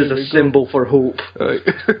go. This is a symbol for hope. Right.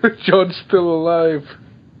 John's still alive.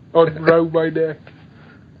 Round my neck.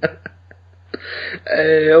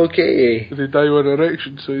 Okay. They die with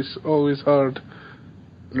erection, so it's always hard.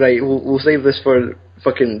 Right, we'll save this for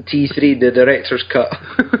fucking T3, the director's cut.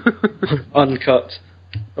 Uncut.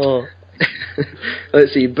 Oh.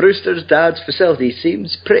 Let's see, Brewster's dad's facility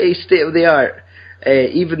seems pretty state-of-the-art.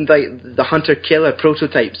 Even like the hunter-killer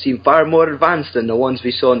prototypes seem far more advanced than the ones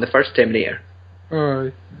we saw in the first Terminator.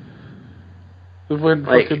 Aye. They went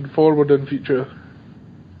Like- fucking forward in future.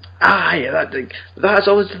 Yeah, that's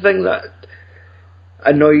always the thing that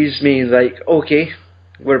annoys me. Like, okay,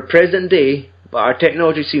 we're present day, but our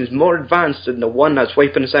technology seems more advanced than the one that's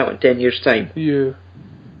wiping us out in 10 years' time. Yeah.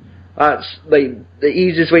 That's, like, the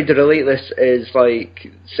easiest way to relate this is,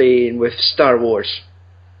 like, saying with Star Wars.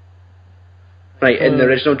 Right, in the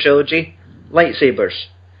original trilogy, lightsabers.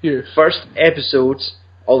 Yes. First episodes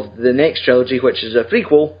of the next trilogy, which is a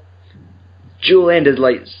prequel, dual-ended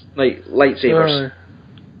lightsabers. Aye.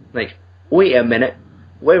 Like, wait a minute,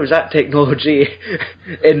 where was that technology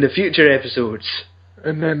in the future episodes?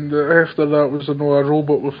 And then after that was a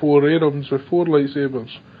robot with 4 arms with 4 lightsabers.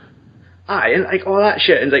 And like all that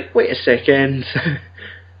shit, and like, wait a second.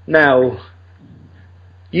 Now,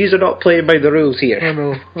 yous are not playing by the rules here. I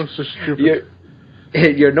know, that's just stupid.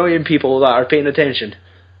 You're annoying people that are paying attention.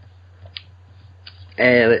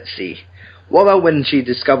 Let's see. What about when she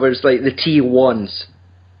discovers, like, the T1s?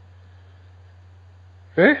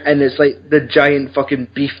 Eh? And it's like the giant fucking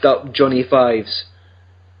beefed up Johnny Fives.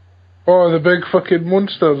 Oh, the big fucking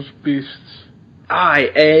monster beasts.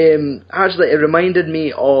 Actually, it reminded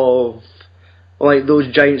me of, like,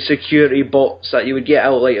 those giant security bots that you would get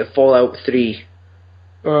out, like, at Fallout 3.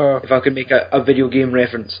 If I could make a video game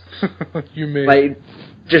reference. You may. Like,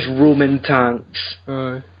 just Roman tanks.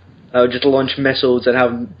 Aye. That would just launch missiles and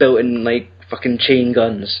have built-in, like, fucking chain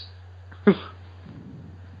guns.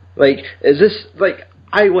 Like, is this, like,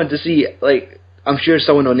 I want to see, like, I'm sure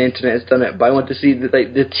someone on the internet has done it, but I want to see,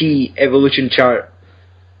 the T evolution chart.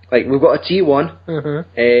 Like, we've got a T1. Uh-huh.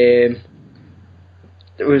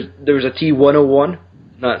 There was a T101.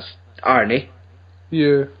 That's Arnie.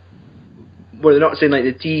 Yeah. Were they not saying, like,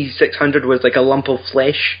 the T600 was, like, a lump of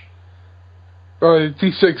flesh? Oh, the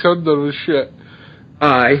T600 was shit.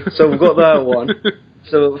 Aye, so we've got that one.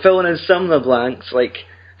 So, filling in some of the blanks, like,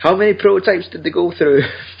 how many prototypes did they go through?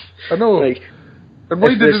 I know. Like, and why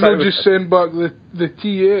if did they they start not with- just send back the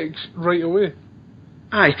TX right away?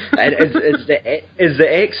 aye, and is the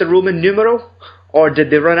X a Roman numeral? Or did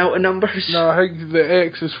they run out of numbers? No, I think the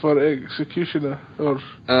X is for executioner, or...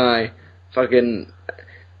 Aye, fucking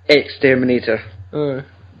Exterminator. Aye.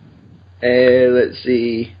 Let's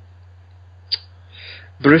see.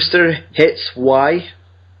 Brewster hits Y.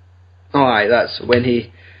 Oh, aye, that's when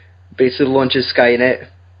he basically launches Skynet.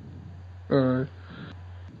 Aye.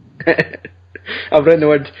 I've written the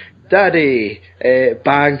word Daddy.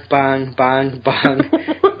 Bang, bang, bang, bang.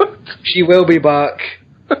 She will be back.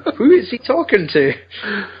 Who is he talking to?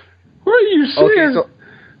 What are you saying? Okay, so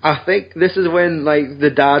I think this is when, like, the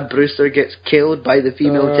dad Brewster gets killed by the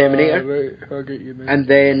female Terminator, Right, I'll get you now. and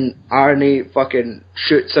then Arnie fucking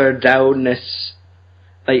shoots her down this,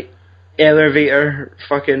 like, elevator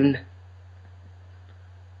fucking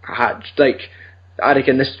hatch, like, attic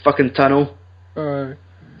in this fucking tunnel. Aye.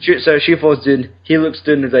 Shoots her, she falls down. He looks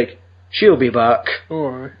down and is like, she'll be back. Oh,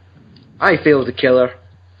 aye. I failed to kill her.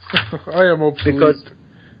 I am obsolete. Because,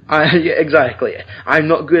 yeah, exactly. I'm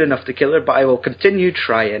not good enough to kill her, but I will continue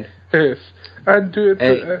trying. Yes. And do it,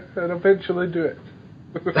 Hey. and eventually do it.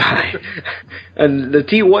 And the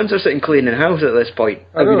T1s are sitting cleaning house at this point.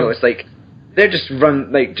 I know. You know, it's like, they're just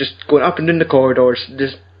just going up and down the corridors,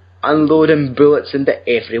 just unloading bullets into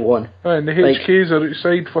everyone. Aye, and the Like- HKs are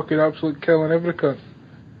outside fucking absolute killing every cunt.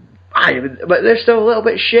 Aye, but they're still a little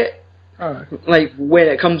bit shit. Aye. Like, when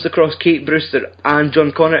it comes across Kate Brewster and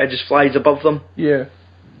John Connor, it just flies above them. Yeah.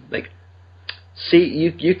 Like, see,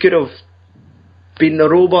 you could have been the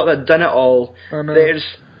robot that done it all. I know. There's,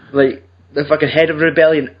 like, the fucking head of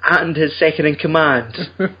rebellion and his second in command.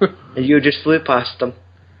 And you just flew past them.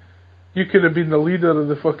 You could have been the leader of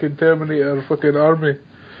the fucking Terminator fucking army.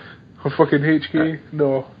 Or fucking HK.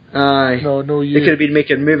 No. Aye. No, They you. could have been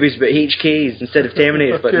making movies about HKs instead of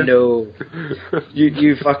Terminators, but Okay. no.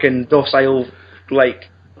 You fucking docile, like,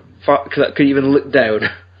 fuck that could even look down.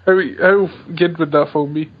 How good would that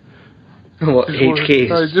film be? What,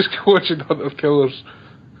 HKs? Just watching Hunter Killers.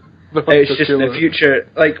 The Hunter It's just in Killer. the future,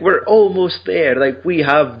 like, we're almost there. Like, we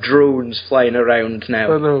have drones flying around I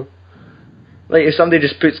now. know. Like, if somebody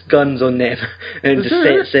just puts guns on them and just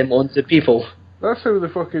sets them onto people. That's how they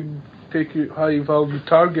fucking take out high-value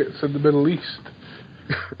targets in the Middle East.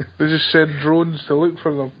 They just send drones to look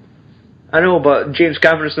for them. I know, but James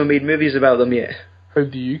Cameron's not made movies about them yet. How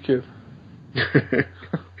do you care?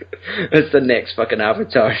 It's the next fucking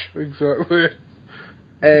Avatar. Exactly.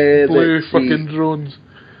 Blue fucking drones.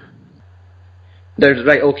 There's,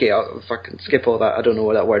 right, okay, I'll fucking skip all that. I don't know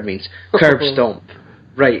what that word means. Curb stomp.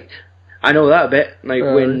 Right. I know that bit. Like,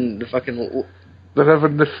 when the fucking... They're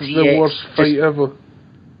having the worst fight ever.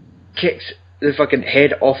 Kicks the fucking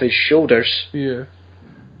head off his shoulders. Yeah.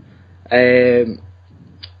 There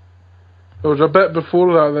was a bit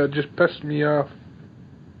before that just pissed me off.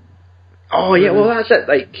 Oh, yeah, well, that's it.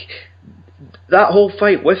 Like, that whole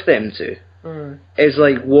fight with them two is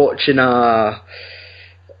like watching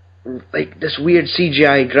like, this weird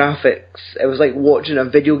CGI graphics. It was like watching a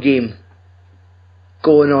video game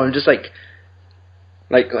going on, just like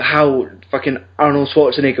how fucking Arnold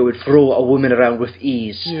Schwarzenegger would throw a woman around with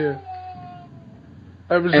ease. Yeah.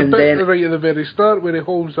 It was a bit right at the very start where he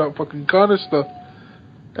holds that fucking canister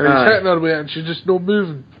and he's hitting her with it and she's just not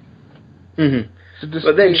moving.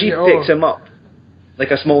 But then she picks him up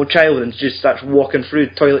like a small child and just starts walking through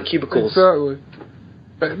toilet cubicles. Exactly.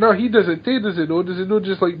 But no, he does it. Tay does it, no? Does he not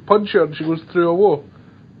just like punch her and she goes through a wall?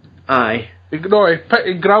 Aye. He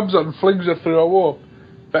grabs her and flings her through a wall.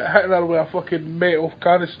 But hitting her with a fucking metal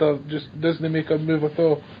canister just doesn't make her move at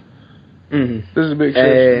all. Doesn't make sense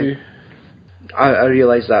to me. I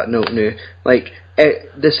realise that, no. Like,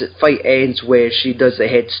 this fight ends where she does the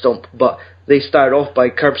head stomp, but they start off by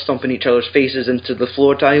curb stomping each other's faces into the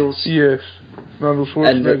floor tiles. Yes. Arnold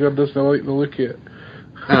Schwarzenegger doesn't like the look of it.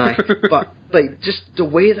 Aye. But, like, just the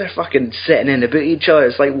way they're fucking sitting in about each other,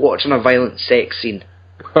 it's like watching a violent sex scene.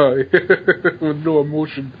 Aye. With no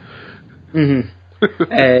emotion.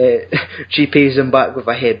 She pays him back with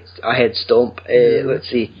a head stomp. Let's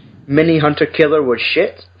see. Mini Hunter Killer was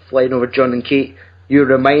shit. Flying over John and Kate. You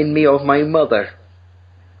remind me of my mother.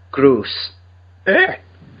 Gross.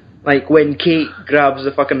 Like when Kate grabs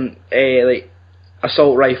the fucking like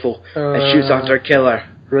assault rifle and shoots Hunter Killer.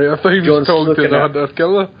 Right, I thought he was talking to the Hunter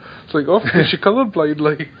Killer. It's like, is she colourblind?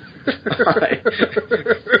 Like.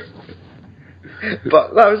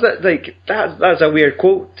 But that was it. Like that's a weird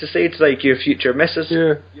quote to say to like your future missus.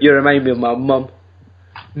 Yeah. You remind me of my mum.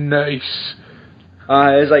 Nice.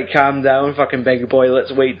 It's like, calm down, fucking big boy.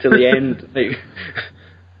 Let's wait till the end. Like,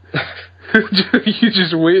 you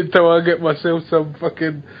just wait until I get myself some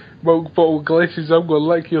fucking milk bottle glasses. I'm gonna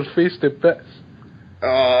lick your face to bits.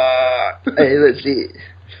 Hey, let's see.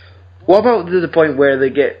 What about the point where they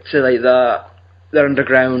get to like they're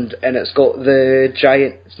underground and it's got the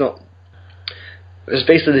giant? It's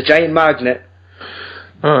basically the giant magnet.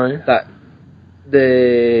 Aye. That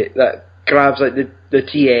grabs like the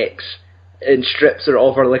TX and strips her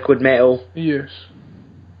of her liquid metal. Yes.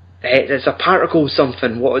 It's a particle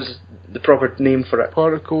something. What is the proper name for it?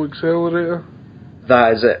 Particle accelerator.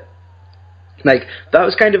 That is it. Like, that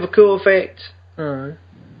was kind of a cool effect. Aye.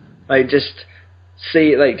 Like, just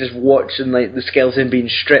watching like the skeleton being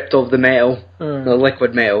stripped of the metal, the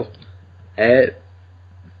liquid metal. Let's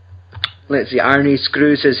see, Arnie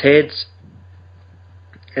screws his head.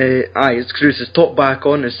 He screws his top back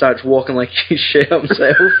on and starts walking like he shit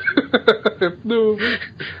himself. No.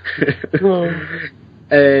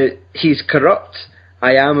 He's corrupt.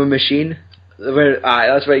 I am a machine.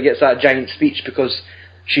 That's where he gets that giant speech because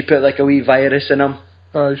she put like a wee virus in him.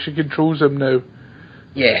 She controls him now.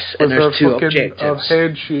 Yes, and there's two objectives. Her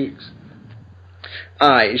head shakes.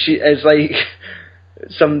 It's like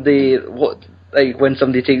somebody when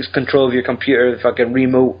somebody takes control of your computer, fucking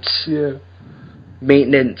remotes. Yeah.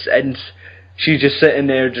 Maintenance, and she's just sitting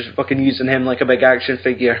there just fucking using him like a big action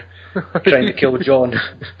figure trying to kill John.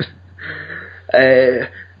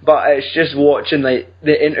 But it's just watching like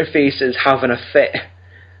the interfaces having a fit,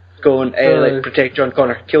 going like protect John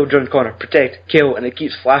Connor, kill John Connor, protect, kill, and it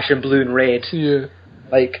keeps flashing blue and red. Yeah.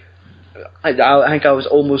 Like I think I was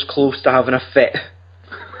almost close to having a fit.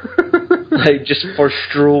 Like just for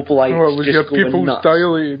strobe lights. Oh, it was just your going pupils nuts.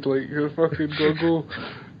 dilated, like you're fucking go.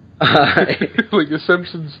 Like the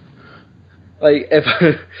Simpsons. Like if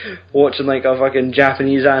watching like a fucking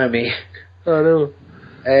Japanese anime. I know.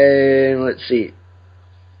 Let's see.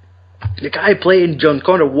 The guy playing John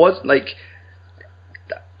Connor was like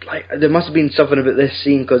there must have been something about this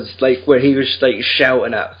scene because like where he was like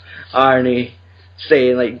shouting at Arnie,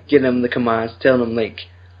 saying like giving him the commands, telling him like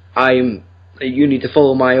you need to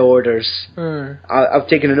follow my orders. I've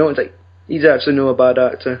taken a note. It's like he's actually no bad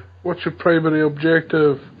actor. What's your primary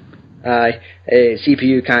objective?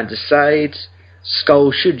 CPU can't decide.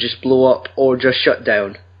 Skull should just blow up or just shut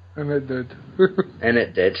down. And it did. And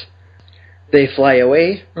it did. They fly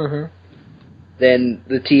away. Uh-huh. Then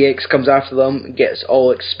the TX comes after them, gets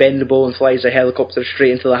all expendable and flies a helicopter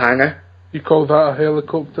straight into the hangar. You call that a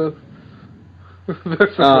helicopter?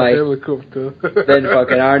 That's not a helicopter. Then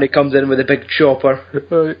fucking Arnie comes in with a big chopper.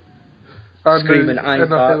 Right. And screaming, I'm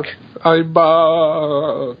back. I'm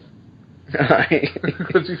back.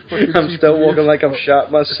 I'm still walking like I'm shot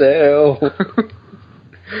myself.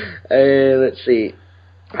 Let's see.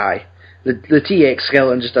 Aye. The TX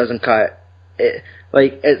skeleton just doesn't cut it.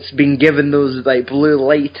 Like, it's been given those, like, blue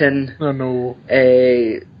lighting. I know.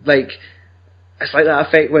 Like, it's like that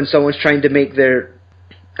effect when someone's trying to make their...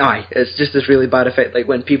 Aye, it's just this really bad effect, like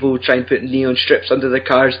when people try and put neon strips under their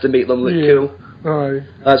cars to make them look cool. Aye.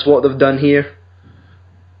 That's what they've done here.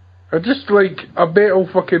 I just, like, a metal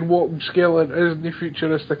fucking walking skeleton isn't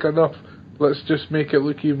futuristic enough. Let's just make it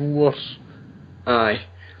look even worse. Aye.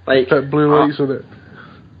 Like... Put blue lights on it.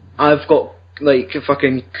 I've got, like,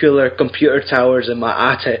 fucking cooler computer towers in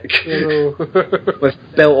my attic. With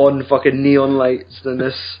built-on fucking neon lights than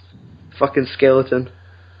this fucking skeleton.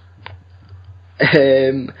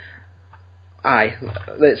 Aye,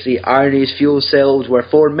 let's see. Arnie's fuel cells were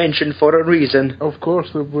forementioned for a reason. Of course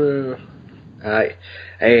they were. Aye.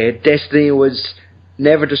 Destiny was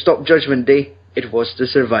never to stop Judgment Day, it was to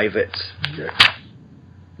survive it. Yeah.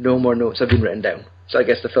 No more notes have been written down. So I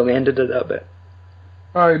guess the film ended at that bit.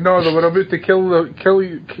 Aye, no, they were about to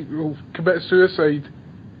commit suicide.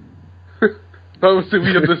 That was the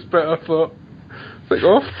weirdest bit, I thought. It's like,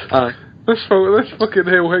 oh, Aye. This fucking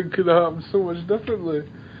hell thing could have happened so much differently.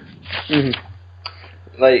 Mm-hmm.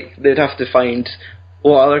 Like, they'd have to find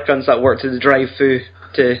what other cunts that worked at the drive-thru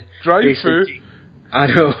to... Drive-thru? I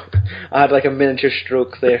know. I had like a miniature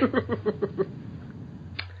stroke there.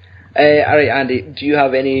 Alright, Andy, do you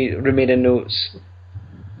have any remaining notes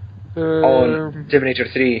on Terminator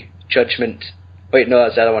 3, Judgment? Wait, no,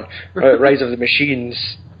 that's the other one. Rise of the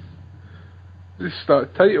Machines. This is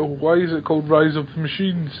that title. Why is it called Rise of the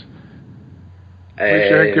Machines?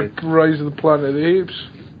 Makes you think of Rise of the Planet of the Apes.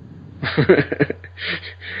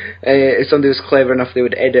 If somebody was clever enough, they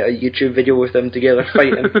would edit a YouTube video with them together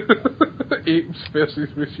fighting. Apes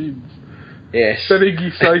versus machines. Yes.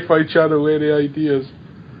 Serengeti Sci-Fi Channel, any ideas?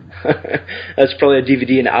 That's probably a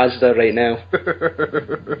DVD in Asda right now.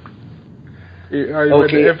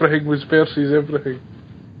 Okay. Everything was versus everything.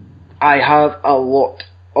 I have a lot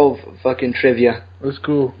of fucking trivia. Let's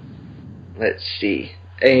go. Let's see.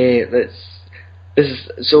 This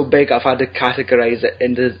is so big I've had to categorise it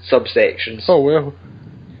into subsections. Oh well.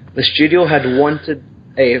 The studio had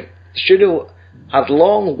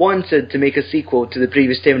long wanted to make a sequel to the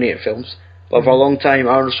previous Terminator films, but for a long time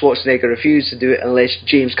Arnold Schwarzenegger refused to do it unless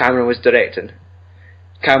James Cameron was directing.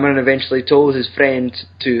 Cameron eventually told his friend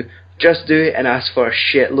to just do it and ask for a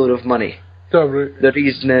shitload of money. Right. The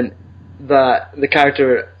reasoning that the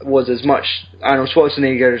character was as much Arnold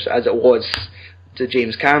Schwarzenegger's as it was to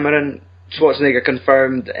James Cameron. Schwarzenegger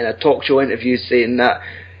confirmed in a talk show interview saying that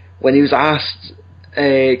when he was asked,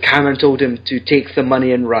 Cameron told him to take the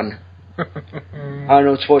money and run.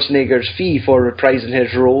 Arnold Schwarzenegger's fee for reprising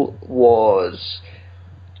his role was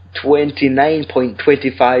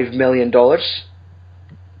 $29.25 million.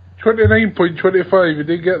 29.25, you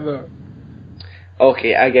didn't get that?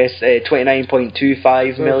 Okay, I guess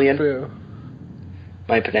 $29.25 million. Fair.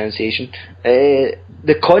 My pronunciation.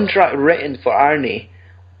 The contract written for Arnie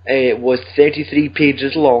was 33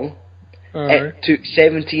 pages long. It took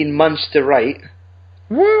 17 months to write.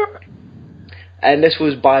 What? And this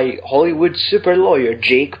was by Hollywood super lawyer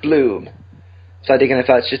Jake Bloom. So I think if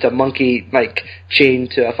that's just a monkey like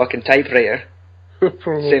chained to a fucking typewriter.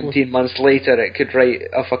 17 months later it could write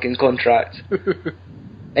a fucking contract.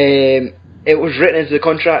 It was written into the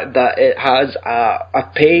contract that it has a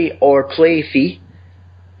pay or play fee,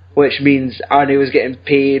 which means Arnie was getting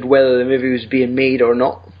paid whether the movie was being made or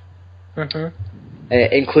not.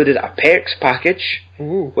 Included a perks package,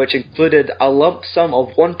 which included a lump sum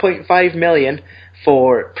of $1.5 million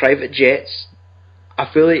for private jets, a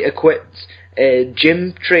fully equipped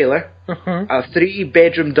gym trailer, a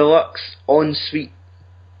 3-bedroom deluxe ensuite,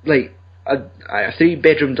 like a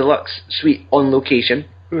 3-bedroom deluxe suite on location,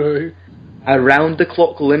 right,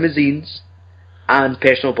 around-the-clock limousines, and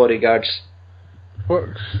personal bodyguards.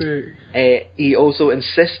 Fuck's sake. He also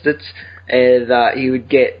insisted that he would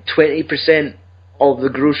get 20% of the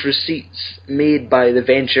gross receipts made by the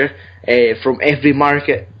venture from every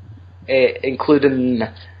market, including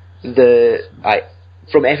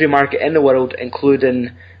from every market in the world,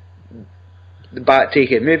 including the back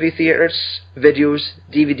taking movie theatres, videos,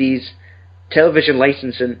 DVDs, television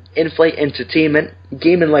licensing, in-flight entertainment,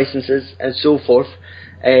 gaming licenses, and so forth.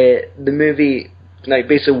 The movie, like,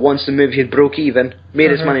 basically once the movie had broke even,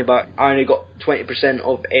 made its money back, Arnie got 20%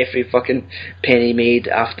 of every fucking penny made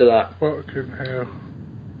after that. Fucking hell.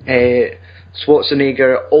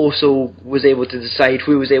 Schwarzenegger also was able to decide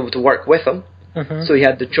who was able to work with him, so he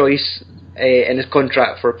had the choice in his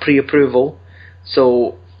contract for pre-approval.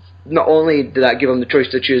 So not only did that give him the choice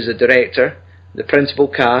to choose the director, the principal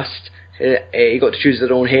cast, he got to choose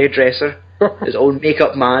their own hairdresser, his own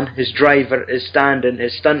makeup man, his driver, his stand-in,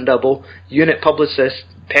 his stunt double, unit publicist,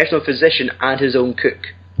 personal physician, and his own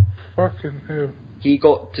cook. Fucking hell. He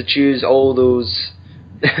got to choose all those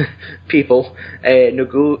people.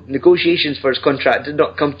 Negotiations for his contract did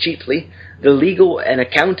not come cheaply. The legal and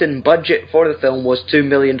accounting budget for the film was $2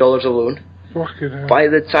 million alone. Fucking hell. By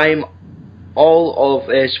the time all of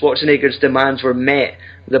Schwarzenegger's demands were met,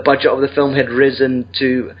 the budget of the film had risen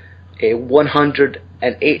to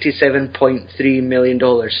 $187.3 million.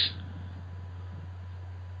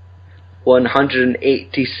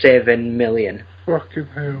 $187 million. Fucking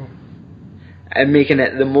hell. And making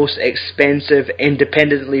it the most expensive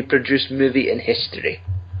independently produced movie in history.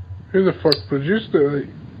 Who the fuck produced it, like?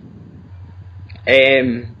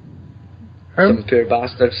 Some poor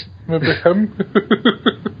bastards. Maybe him?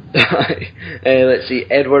 Let's see.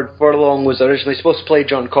 Edward Furlong was originally supposed to play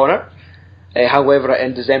John Connor. However,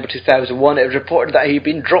 in December 2001, it was reported that he'd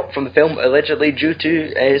been dropped from the film, allegedly due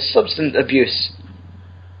to substance abuse.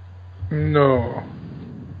 No.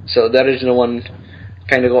 So the original one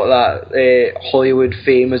kind of got that Hollywood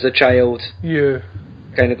fame as a child. Yeah.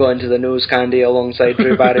 Kind of got into the nose candy alongside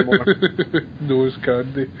Drew Barrymore. Nose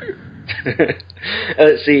candy.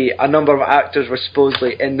 Let's see, a number of actors were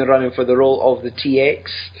supposedly in the running for the role of the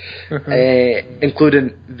TX,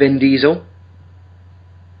 including Vin Diesel.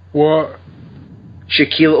 What?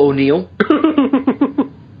 Shaquille O'Neal.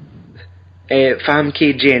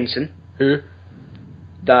 Famke Janssen. Who?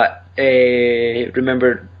 That,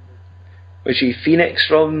 remember, was she Phoenix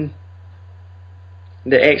from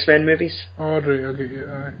the X-Men movies? Oh, right, I get you,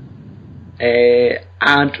 aye.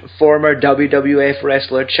 And former WWF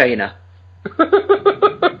wrestler Chyna.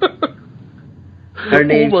 Her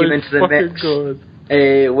name came into the mix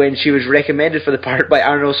when she was recommended for the part by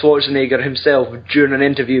Arnold Schwarzenegger himself during an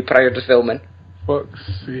interview prior to filming. Fuck's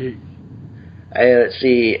sake. Let's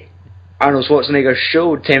see. Arnold Schwarzenegger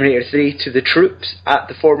showed Terminator 3 to the troops at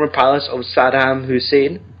the former palace of Saddam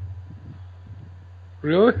Hussein.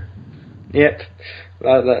 Really? Yep.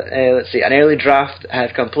 Let's see. An early draft had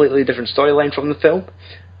a completely different storyline from the film.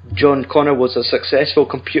 John Connor was a successful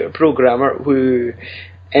computer programmer who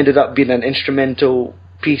ended up being an instrumental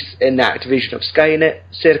piece in the activation of Skynet.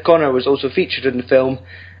 Sarah Connor was also featured in the film,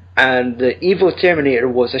 and the evil Terminator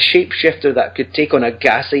was a shapeshifter that could take on a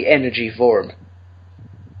gassy energy form.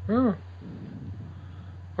 Oh.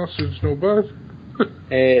 That sounds no bad.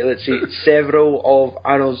 Let's see. Several of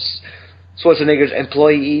Arnold Schwarzenegger's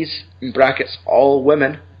employees, in brackets all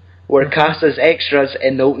women, were cast as extras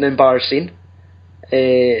in the opening bar scene.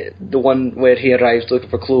 The one where he arrives looking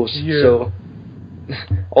for clothes. Yeah. So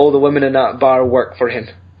all the women in that bar work for him.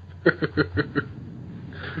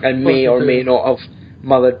 And may or may not have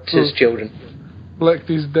mothered his children. Licked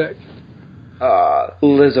his dick.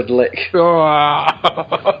 Lizard lick. Oh.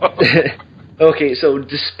 Okay, so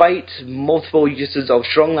despite multiple uses of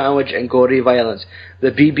strong language and gory violence,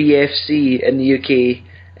 the BBFC in the UK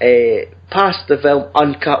passed the film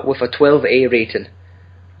uncut with a 12A rating.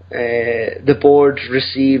 The board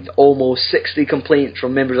received almost 60 complaints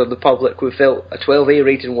from members of the public who felt a 12A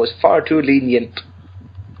rating was far too lenient.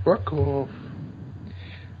 Fuck off.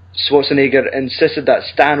 Schwarzenegger insisted that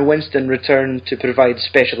Stan Winston return to provide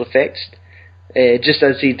special effects, just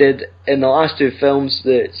as he did in the last two films,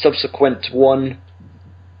 the subsequent one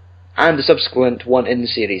in the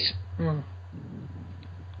series.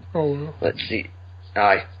 Oh well. Let's see.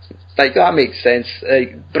 Aye. Like, that makes sense.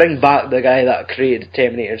 Bring back the guy that created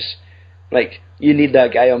Terminators. Like, you need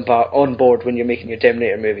that guy on board when you're making your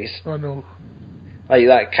Terminator movies. I know. Like,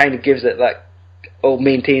 that kind of gives it that,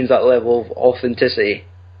 maintains that level of authenticity.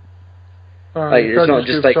 Like, it's not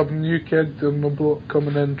just like some new kid on the block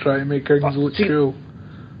coming in trying to make things look cool.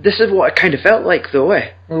 This is what it kind of felt like, though,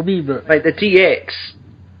 eh? A wee bit. Like, the TX.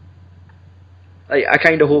 Like, I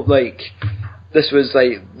kind of hope, like, this was,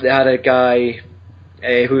 like, they had a guy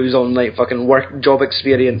who was on, like, fucking job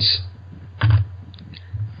experience.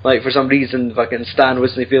 Like, for some reason, fucking Stan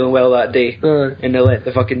wasn't feeling well that day. And they let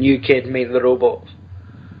the fucking new kid make the robot.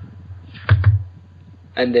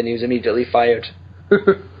 And then he was immediately fired.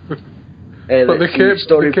 But they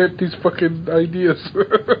kept his fucking ideas.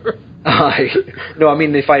 Aye. No, I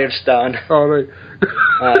mean they fired Stan. Alright.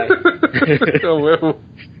 Aye. Oh well.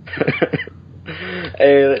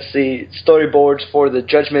 Let's see. Storyboards for the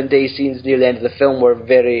Judgment Day scenes near the end of the film were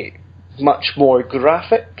very much more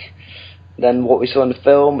graphic than what we saw in the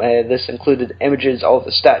film. This included images of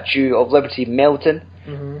the Statue of Liberty melting,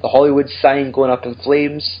 the Hollywood sign going up in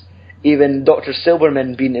flames, even Dr.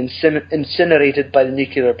 Silverman being incinerated by the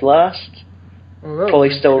nuclear blast. Oh, Probably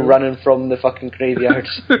still running from the fucking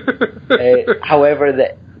graveyards. However,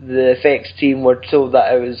 the effects team were told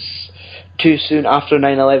that it was too soon after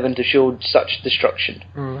 9/11 to show such destruction.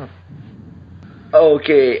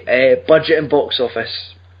 Okay, budget and box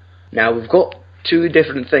office. Now, we've got two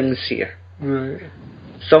different things here. Right.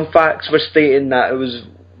 Some facts were stating that it was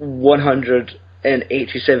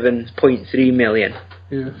 187.3 million.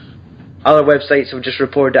 Yes. Other websites have just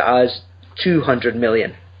reported it as 200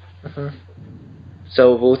 million.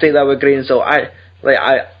 So we'll take that with a grain of salt. I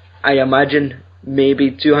imagine maybe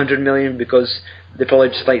 200 million because they probably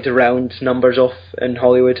just like to round numbers off in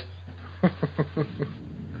Hollywood.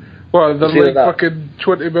 Well, they're See like that. fucking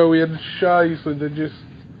 20 million shy, so they just...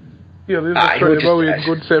 Yeah, there's Aye, 20 just- million,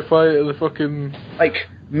 go and set fire to the fucking... Like,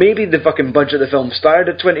 maybe the fucking budget of the film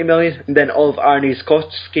started at 20 million and then all of Arnie's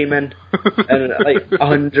costs came in and like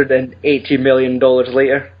 $180 million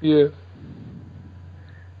later. Yeah.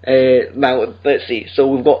 Now, let's see. So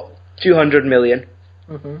we've got 200 million.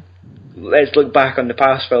 Let's look back on the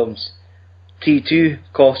past films. T2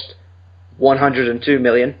 cost 102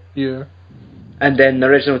 million. Yeah. And then the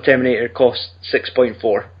original Terminator cost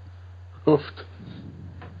 6.4. Oofed.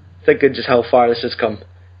 Think of just how far this has come.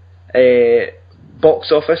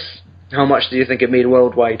 Box office, how much do you think it made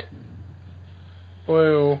worldwide?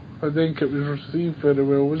 Well, I think it was received very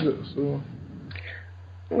well, was it? So...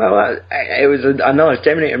 Well, it was another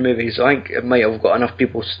Terminator movie, so I think it might have got enough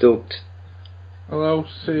people stoked. Well, I'll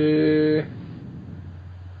say...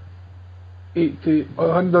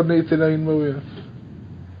 189 million.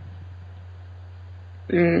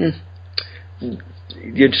 You're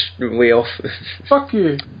just way off. Fuck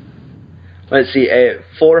you! Let's see,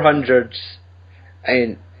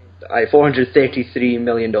 $433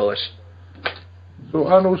 million. So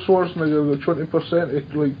Arnold Schwarzenegger got 20% is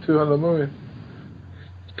like 200 million.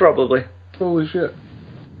 Probably. Holy shit.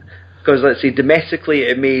 Because, let's see, domestically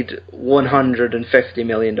it made $150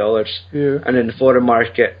 million. Yeah. And in the foreign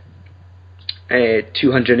market,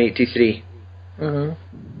 283. Uh-huh.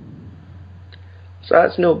 So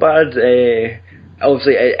that's not bad.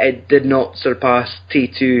 Obviously, it did not surpass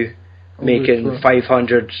T2, making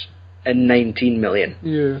 519 million.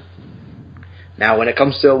 Yeah. Now, when it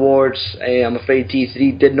comes to awards, I'm afraid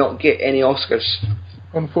T3 did not get any Oscars.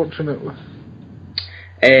 Unfortunately.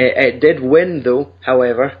 It did win, though,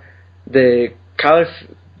 however, the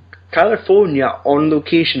California On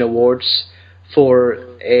Location Awards for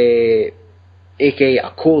aka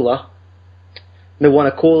a COLA. They won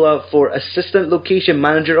a COLA for Assistant Location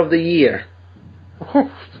Manager of the Year.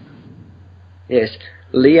 Yes,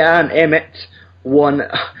 Leanne Emmett won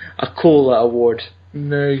a COLA award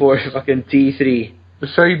Nice. for fucking T3.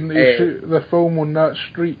 Deciding to shoot the film on that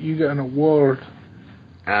street, you get an award.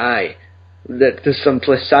 Aye. There's some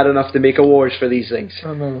place sad enough to make awards for these things.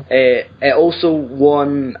 I know. It also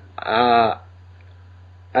won an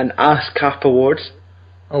ASCAP award,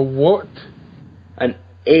 A what? an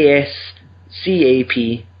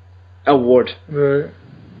ASCAP award Right.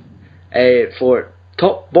 for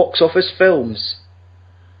top box office films.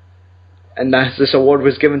 And this award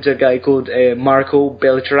was given to a guy called Marco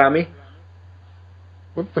Beltrami.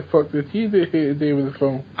 What the fuck did he do to do with the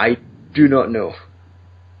film? I do not know.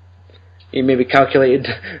 He maybe calculated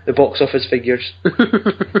the box office figures.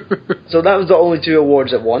 So that was the only two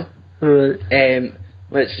awards it won. Right.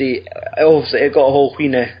 Let's see. Obviously, it got a whole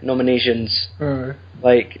queen of nominations. Aye.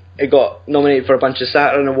 Like, it got nominated for a bunch of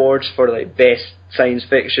Saturn Awards for like best science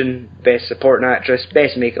fiction, best supporting actress,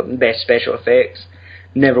 best makeup, and best special effects.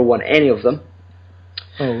 Never won any of them.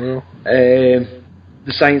 Oh well.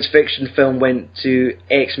 The science fiction film went to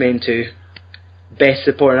X-Men 2. Best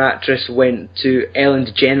supporting actress went to Ellen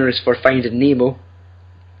DeGeneres for Finding Nemo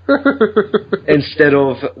instead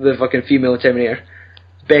of the fucking female Terminator.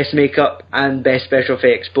 Best makeup and best special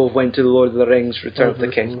effects both went to The Lord of the Rings: Return of the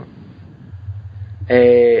King.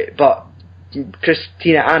 But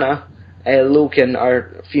Christina Anna Loken,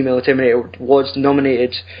 our female Terminator, was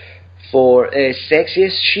nominated for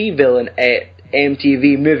Sexiest She-Villain at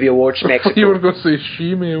MTV Movie Awards Mexico. You were going to say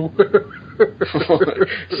she-male.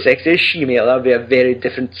 Sexiest She-Male, that would be a very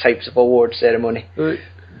different types of award ceremony. Right.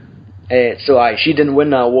 So she didn't win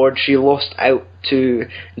that award. She lost out to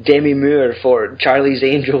Demi Moore for Charlie's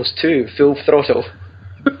Angels 2, Full Throttle.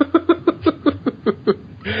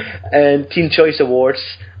 And Teen Choice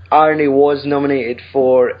Awards, Arnie was nominated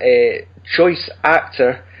for Choice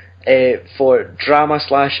Actor for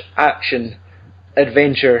Drama/Action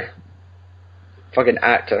Adventure fucking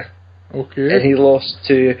actor. Okay. And he lost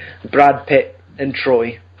to Brad Pitt and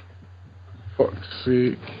Troy. Fuck's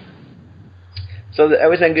sake. So it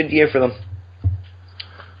was a good year for them.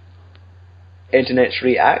 Internet's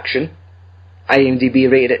reaction.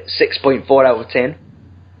 IMDb rated it 6.4 out of 10.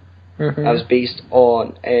 That was based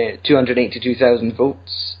on 282,000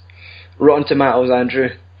 votes. Rotten Tomatoes, Andrew.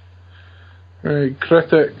 Right,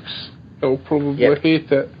 critics. They'll probably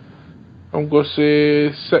hate it. I'm going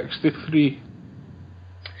to say 63.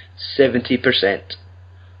 70%.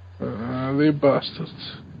 They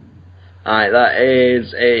bastards. Aye, that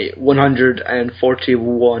is a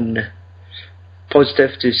 141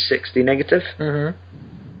 positive to 60 negative.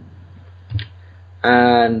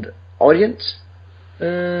 And audience?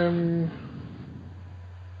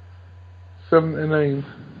 79.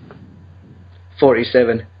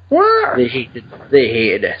 47. What? They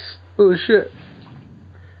hated this. Oh shit.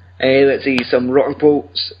 Let's see, some rotten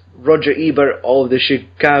quotes. Roger Ebert of the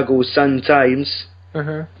Chicago Sun-Times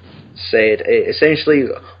said, essentially,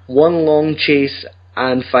 one long chase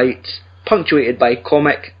and fight, punctuated by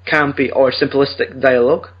comic, campy, or simplistic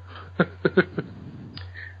dialogue.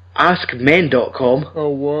 AskMen.com. Oh,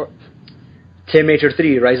 what? Terminator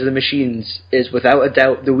 3, Rise of the Machines, is without a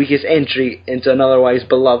doubt the weakest entry into an otherwise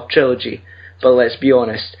beloved trilogy. But let's be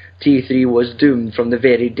honest, T3 was doomed from the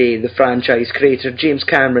very day the franchise creator James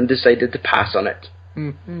Cameron decided to pass on it.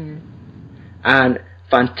 And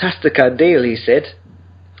Fantastica Daily said,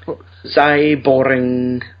 "Sigh,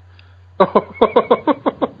 boring."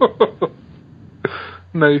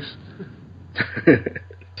 Nice.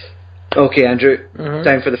 Okay, Andrew,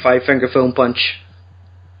 time for the 5-finger film punch.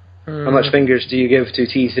 How much fingers do you give to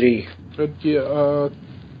T3? I'd get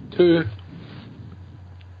 2.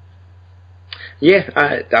 Yeah,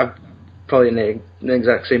 I'm probably in the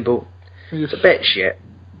exact same boat. It's a bit shit.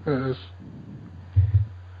 It is.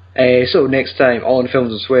 So next time on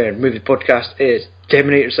Films and Swearing, movie podcast is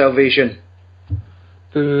Terminator Salvation.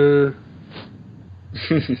 That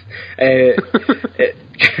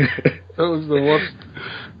was the worst.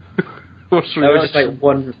 Worst reaction. That was just like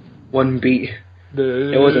one beat.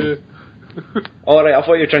 It wasn't. Alright, I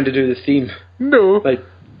thought you were trying to do the theme. No. Like,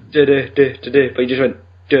 but you just went,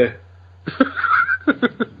 duh.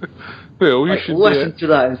 Well, you like, should listen to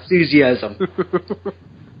that enthusiasm.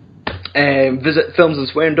 Visit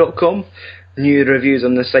filmsandswearing.com. New reviews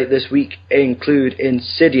on the site this week include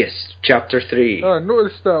Insidious Chapter 3. I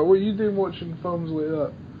noticed that. What are you doing watching films like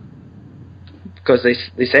that? Because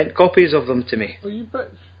they sent copies of them to me. Oh, you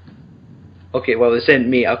bitch. Okay, well, they sent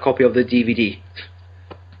me a copy of the DVD.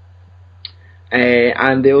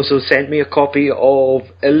 And they also sent me a copy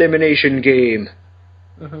of Elimination Game.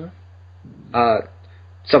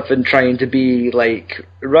 Something trying to be like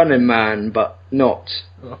Running Man, but not.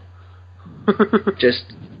 Oh.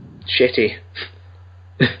 Just shitty.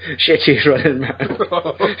 Shitty Running Man.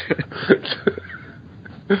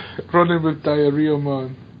 Running with Diarrhea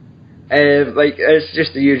Man. Like, it's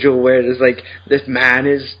just the usual where there's like, this man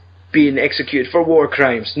is being executed for war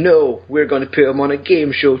crimes. No, we're going to put him on a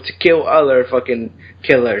game show to kill other fucking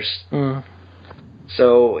killers.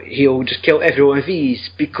 So he'll just kill everyone with ease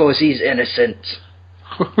because he's innocent.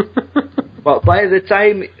 But by the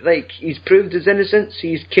time like he's proved his innocence,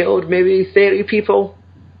 he's killed maybe 30 people.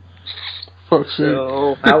 Fuck's sake.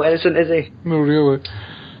 So how innocent is he? No, really.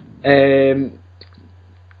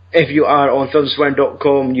 If you are on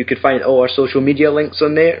filmswearing.com, you can find all our social media links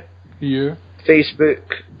on there. Yeah. Facebook,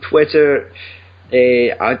 Twitter,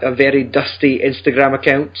 a very dusty Instagram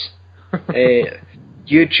account.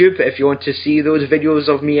 YouTube, if you want to see those videos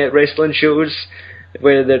of me at wrestling shows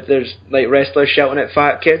where there's like wrestlers shouting at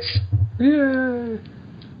fat kids. Yeah.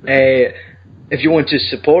 If you want to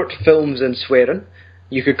support Films and Swearing,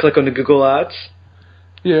 you could click on the Google Ads.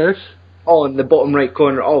 Yes. On the bottom right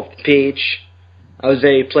corner of the page. I was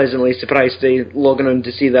very pleasantly surprised today logging on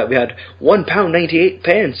to see that we had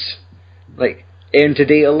 £1.98. Like, earned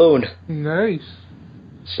today alone. Nice.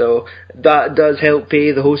 So that does help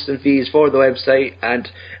pay the hosting fees for the website, and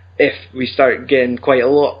if we start getting quite a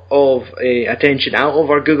lot of attention out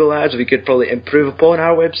of our Google Ads, we could probably improve upon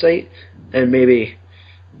our website and maybe,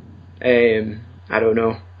 I don't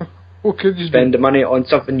know, what could you spend do? the money on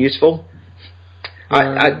something useful.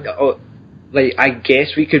 I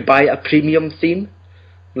guess we could buy a premium theme.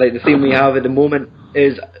 Like the theme we have at the moment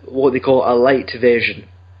is what they call a light version.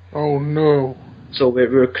 Oh no. So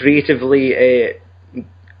we're creatively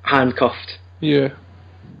handcuffed. Yeah.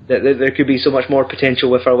 There could be so much more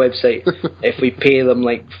potential with our website if we pay them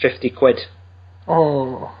like 50 quid.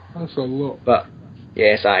 Oh, that's a lot. But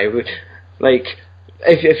yes, I would like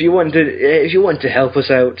if you want to help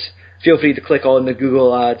us out, feel free to click on the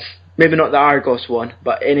Google ads. Maybe not the Argos one,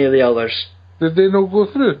 but any of the others. Did they not go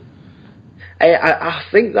through? I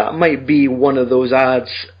think that might be one of those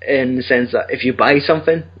ads in the sense that if you buy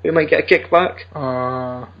something, we might get a kickback.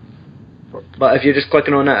 But if you're just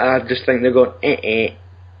clicking on it, I just think they're going, if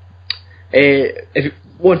you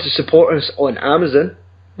want to support us on Amazon,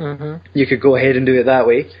 you could go ahead and do it that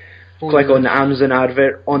way. Click on the Amazon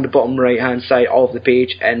advert on the bottom right hand side of the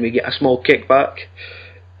page and we get a small kickback.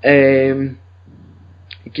 You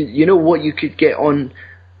know what you could get on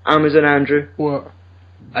Amazon, Andrew? What?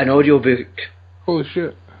 An audiobook. Holy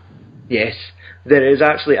shit. Yes. There is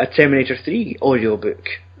actually a Terminator 3 audiobook.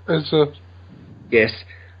 Is there? Yes.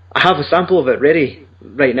 I have a sample of it ready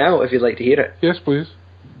right now if you'd like to hear it. Yes, please.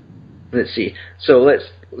 Let's see. So let's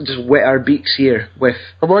just wet our beaks here with...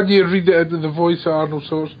 I want you to read it into the voice of Arnold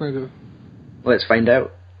Schwarzenegger. Let's find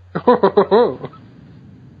out. Main highway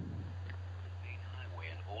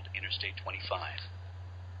and Old Interstate 25.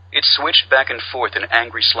 It switched back and forth in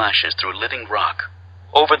angry slashes through living rock,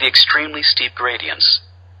 over the extremely steep gradients.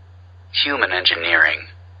 Human engineering,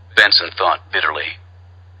 Benson thought bitterly.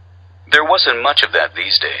 There wasn't much of that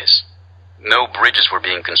these days. No bridges were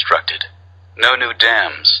being constructed. No new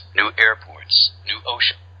dams, new airports, new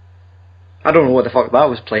ocean. I don't know what the fuck that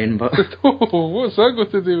was playing, but... Oh, what's that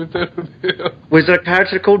got to do with Terminator? Was there a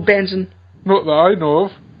character called Benson? Not that I know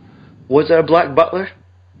of. Was there a black butler?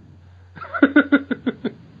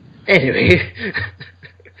 Anyway...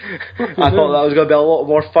 I thought that was going to be a lot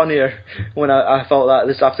more funnier when I thought that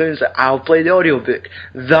this afternoon. It's like, I'll play the audiobook.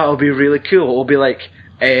 That'll be really cool. It'll be like,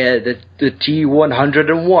 the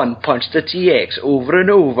T-101 punched the TX over and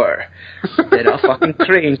over. Then a fucking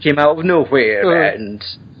crane came out of nowhere,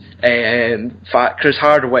 and Fat Chris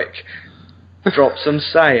Hardwick dropped some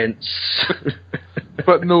science.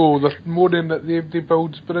 But no, they're moaning that they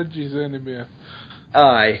build bridges anymore.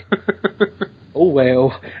 Aye. Oh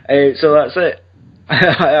well. So that's it.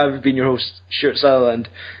 I've been your host, Stuart Sutherland,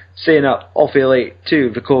 staying up awfully late to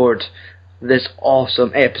record this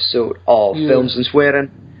awesome episode of Films and Swearing.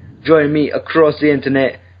 Join me across the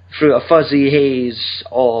internet through a fuzzy haze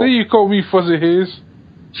of... There you call me Fuzzy Haze.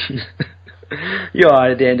 You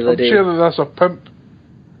are at the end of the day. I'm sure that that's a pimp.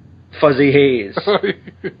 Fuzzy haze.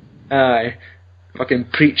 Aye. Fucking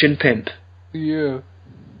preaching pimp. Yeah.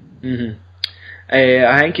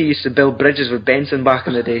 I think he used to build bridges with Benson back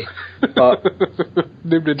in the day, but...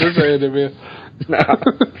 Nobody does that anymore. Nah,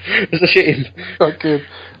 it's a shame. Okay,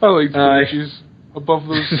 I like bridges above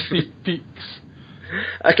those steep peaks.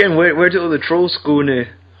 Again, where do all the trolls go now?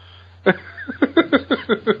 They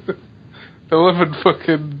live in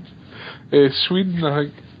fucking Sweden, I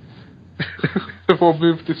think. They've all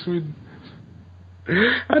moved to Sweden.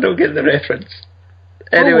 I don't get the reference.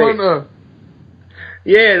 Anyway. Oh,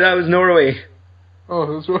 yeah, that was Norway. Oh,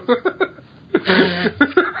 that's what...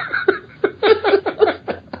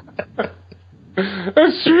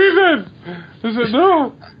 It's Sweden! Is it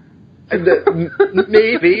not?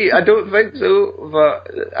 Maybe, I don't think so, but...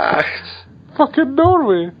 Fucking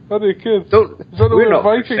Norway! Are they kids? We're not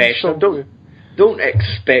professional. Don't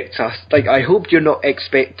expect us... Like, I hope you're not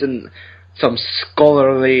expecting some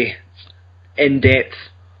scholarly,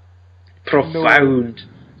 in-depth, profound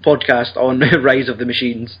podcast on Rise of the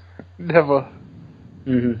Machines. Never.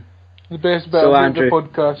 The best bit about the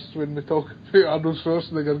podcast when we talk about Arnold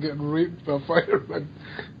Schwarzenegger getting raped by a fireman.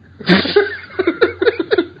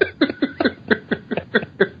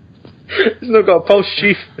 He's not got a pulse,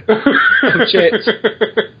 chief.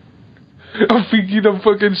 I'm thinking of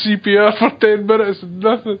fucking CPR for 10 minutes and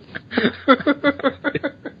nothing.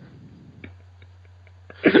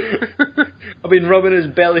 I've been rubbing his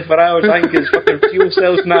belly for hours. I think his fucking fuel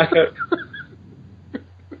cell's knackered.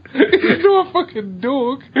 He's not a fucking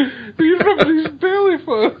dog. What are you rubbing his belly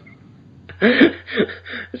for?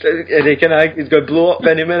 He's going to blow up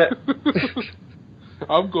any minute.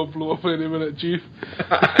 I'm going to blow up any minute, Chief.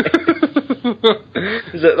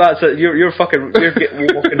 That's it. You're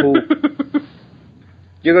getting walking home.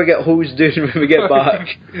 You're going to get hosed down when we get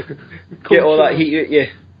back. Get all that heat out you.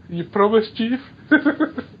 You promise, Chief?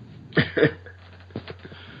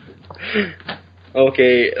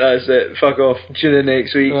 Okay, that's it. Fuck off. Tune in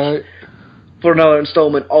next week for another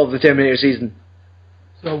installment of the Terminator season.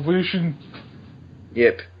 Salvation.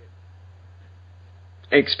 Yep.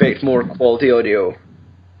 Expect more quality audio.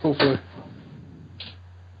 Hopefully.